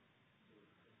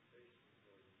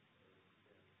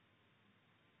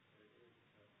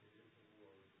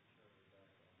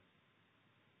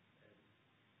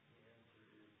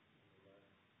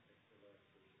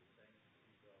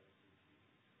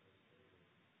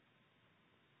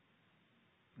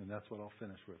 And that's what I'll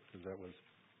finish with, because that was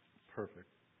perfect.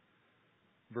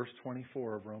 Verse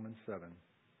 24 of Romans 7.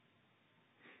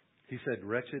 He said,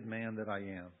 "Wretched man that I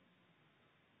am."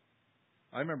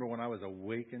 I remember when I was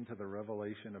awakened to the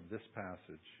revelation of this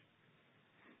passage,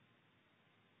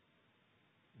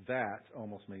 that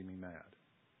almost made me mad.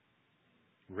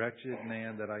 Wretched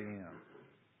man that I am.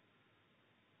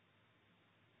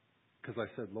 Because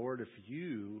I said, "Lord, if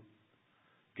you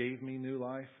gave me new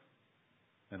life,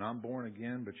 and I'm born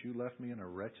again, but you left me in a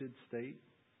wretched state,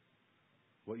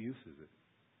 what use is it?"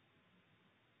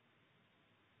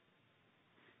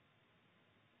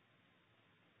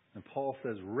 And Paul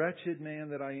says, "Wretched man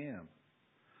that I am,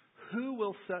 who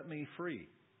will set me free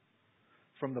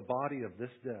from the body of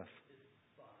this death?"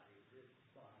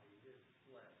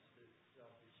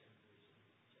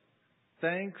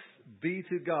 Thanks be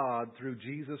to God through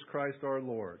Jesus Christ our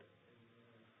Lord.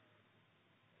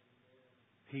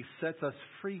 He sets us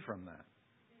free from that.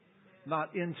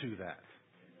 Not into that.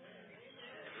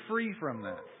 Free from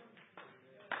that.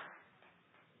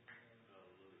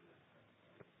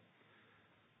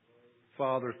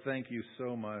 Father, thank you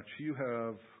so much. You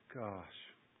have,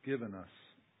 given us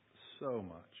so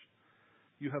much.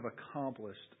 You have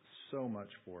accomplished so much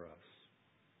for us.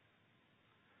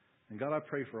 And God, I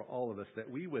pray for all of us that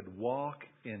we would walk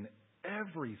in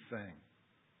everything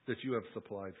that you have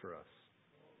supplied for us.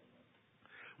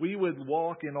 We would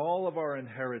walk in all of our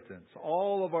inheritance,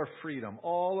 all of our freedom,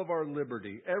 all of our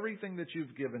liberty, everything that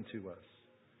you've given to us.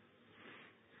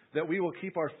 That we will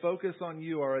keep our focus on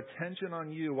you, our attention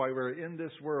on you while we're in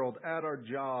this world, at our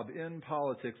job, in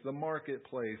politics, the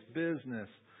marketplace, business,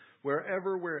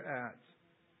 wherever we're at.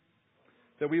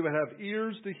 That we would have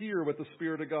ears to hear what the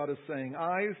Spirit of God is saying,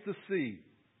 eyes to see,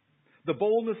 the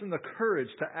boldness and the courage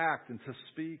to act and to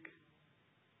speak,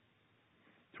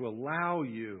 to allow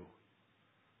you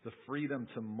the freedom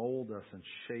to mold us and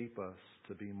shape us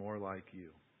to be more like you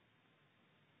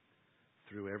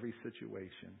through every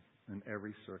situation and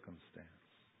every circumstance.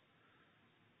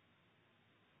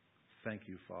 Thank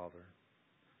you, Father.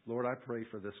 Lord, I pray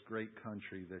for this great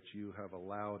country that you have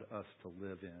allowed us to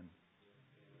live in.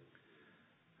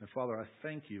 And Father, I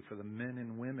thank you for the men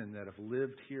and women that have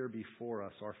lived here before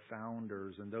us, our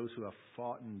founders, and those who have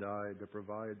fought and died to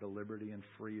provide the liberty and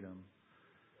freedom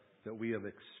that we have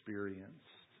experienced.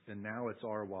 And now it's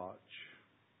our watch.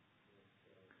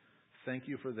 Thank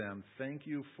you for them. Thank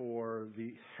you for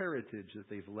the heritage that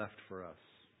they've left for us.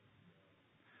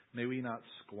 May we not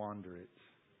squander it.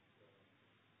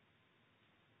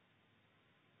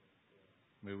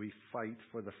 May we fight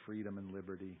for the freedom and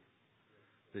liberty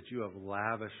that you have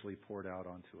lavishly poured out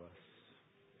onto us,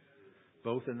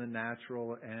 both in the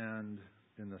natural and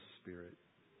in the spirit.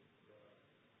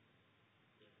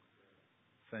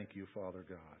 Thank you, Father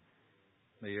God.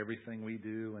 May everything we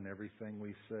do and everything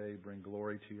we say bring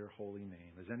glory to your holy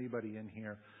name. Is anybody in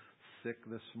here sick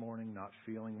this morning, not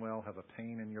feeling well, have a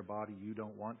pain in your body you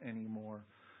don't want anymore?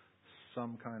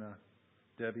 Some kind of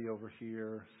Debbie over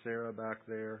here, Sarah back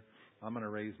there. I'm going to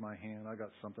raise my hand. I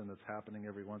got something that's happening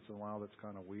every once in a while that's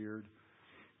kind of weird.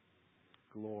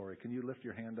 Glory. Can you lift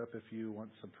your hand up if you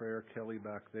want some prayer? Kelly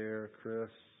back there, Chris.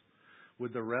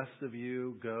 Would the rest of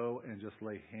you go and just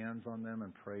lay hands on them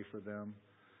and pray for them?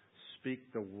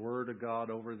 Speak the Word of God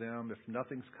over them. If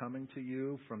nothing's coming to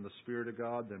you from the Spirit of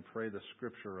God, then pray the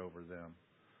Scripture over them.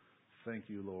 Thank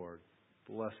you, Lord.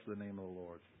 Bless the name of the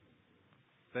Lord.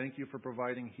 Thank you for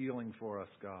providing healing for us,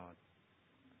 God.